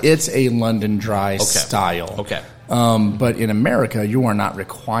podcast. So it's a London Dry style. Okay. But in America, you are not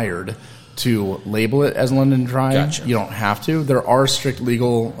required to label it as London Dry. Gotcha. You don't have to. There are strict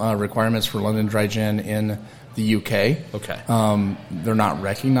legal requirements for London Dry gin in the UK. Okay. They're not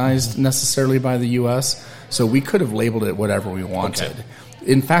recognized necessarily by the U.S., so we could have labeled it whatever we wanted. Okay.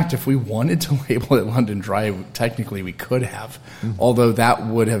 In fact, if we wanted to label it London Dry, technically we could have, although that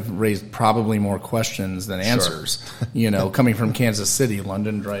would have raised probably more questions than answers. Coming from Kansas City,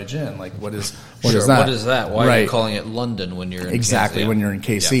 London Dry Gin, like what is that? What is that? Why are Right. you calling it London when you're in Exactly, Kansas? when you're in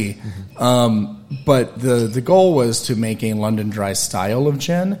KC. But the goal was to make a London Dry style of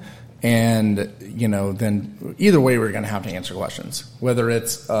gin, and then either way we're going to have to answer questions. Whether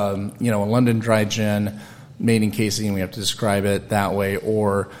it's a London Dry gin made in KC and we have to describe it that way,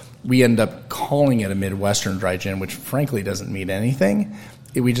 or we end up calling it a Midwestern Dry Gin, which frankly doesn't mean anything.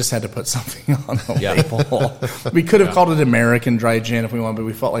 We just had to put something on the label. We could have called it American Dry Gin if we wanted, but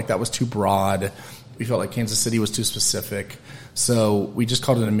we felt like that was too broad. We felt like Kansas City was too specific. So we just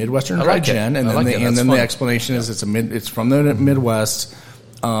called it a Midwestern Dry like it. Gin, and I then like it. That's the fun. explanation is it's from the Midwest,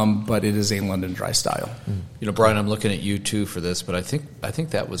 but it is a London Dry style. Brian, I'm looking at you too for this, but I think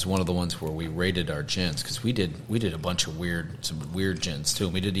that was one of the ones where we rated our gins because we did a bunch of some weird gins too.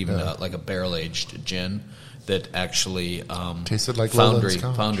 We did even like a barrel aged gin that actually Tasted like Lowland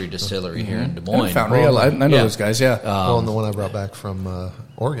Scotch. Foundry Distillery here in Des Moines. Foundry, I know those guys. Yeah, And the one I brought back from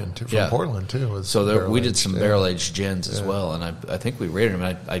Oregon, too, from Portland, too. Was So we did some barrel-aged, barrel aged gins as well, and I think we rated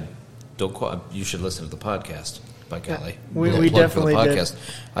them. I don't quite. You should listen to the podcast by Golly. we Little plug for the definitely did. podcast.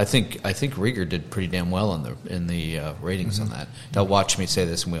 I think Rieger did pretty damn well in the ratings on that. Now watch me say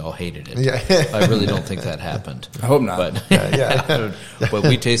this, and we all hated it. Yeah. I really don't think that happened. I hope not. But Yeah. but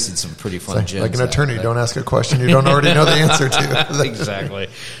we tasted some pretty fun gins. Like an that- attorney, that- don't ask a question you don't already know the answer to. exactly.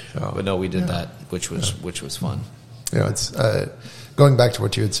 But no, we did that, which was fun. It's going back to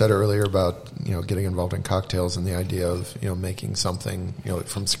what you had said earlier about getting involved in cocktails and the idea of making something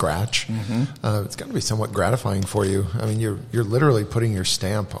from scratch. It's got to be somewhat gratifying for you. I mean, you're literally putting your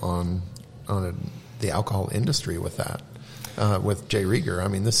stamp on the alcohol industry with that. With J. Rieger, I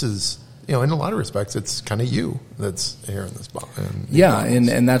mean, this is in a lot of respects, it's kind of you that's here in this bottle. Yeah,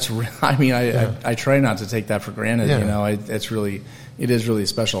 and that's. I mean, I try not to take that for granted. Yeah. It is really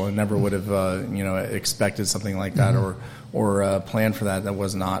special. I never would have expected something like that or planned for that. That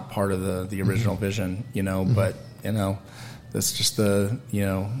was not part of the original vision. But that's just the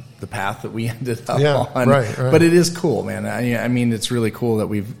path that we ended up on. Right. But it is cool, man. I mean, it's really cool that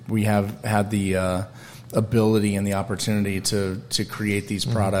we have had the ability and the opportunity to create these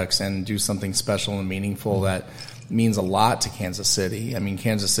products and do something special and meaningful that means a lot to Kansas City. I mean,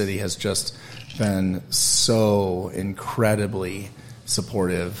 Kansas City has just been so incredibly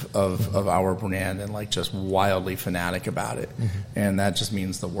supportive of our brand and like just wildly fanatic about it. And that just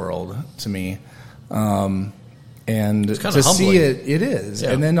means the world to me. And It's to kinda see humbling. it is.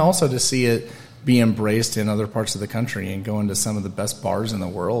 Yeah. And then also to see it be embraced in other parts of the country and go into some of the best bars in the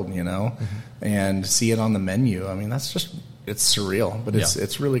world, and see it on the menu. I mean, that's just, it's surreal, but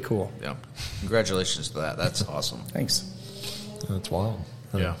it's really cool. Yeah. Congratulations to that. That's awesome. Thanks. That's wild.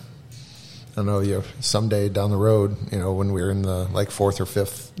 Yeah. I know someday down the road, when we're in the fourth or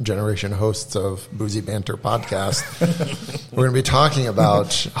fifth generation hosts of Boozy Banter podcast, we're going to be talking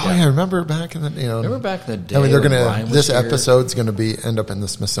about. Remember back in the Remember back in the day? I mean, they're when going Brian to. was This here? episode's going to end up in the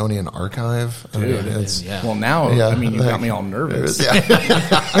Smithsonian Archive. I mean, it's Yeah. Well, now, Yeah. I mean, you got me all nervous.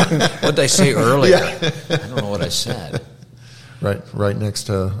 What did I say earlier? I don't know what I said. right next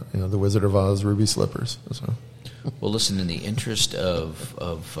to the Wizard of Oz ruby slippers. So. Well, listen, in the interest of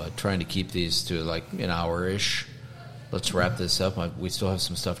trying to keep these to like an hour-ish, let's wrap this up. We still have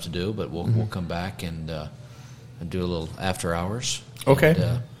some stuff to do, but we'll come back and do a little after hours.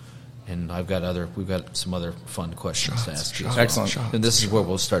 Okay. And we've got some other fun questions to ask you. Excellent. And this is where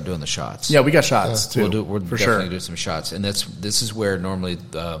we'll start doing the shots. Yeah, we got shots too. We'll for definitely sure. do some shots, and this is where normally,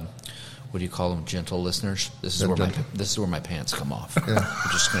 what do you call them, gentle listeners? This is where my pants come off.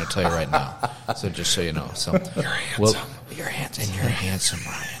 I'm just going to tell you right now. So just so you know, you're handsome,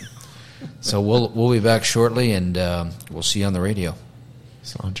 Ryan. So we'll be back shortly, and we'll see you on the radio.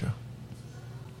 Sandra.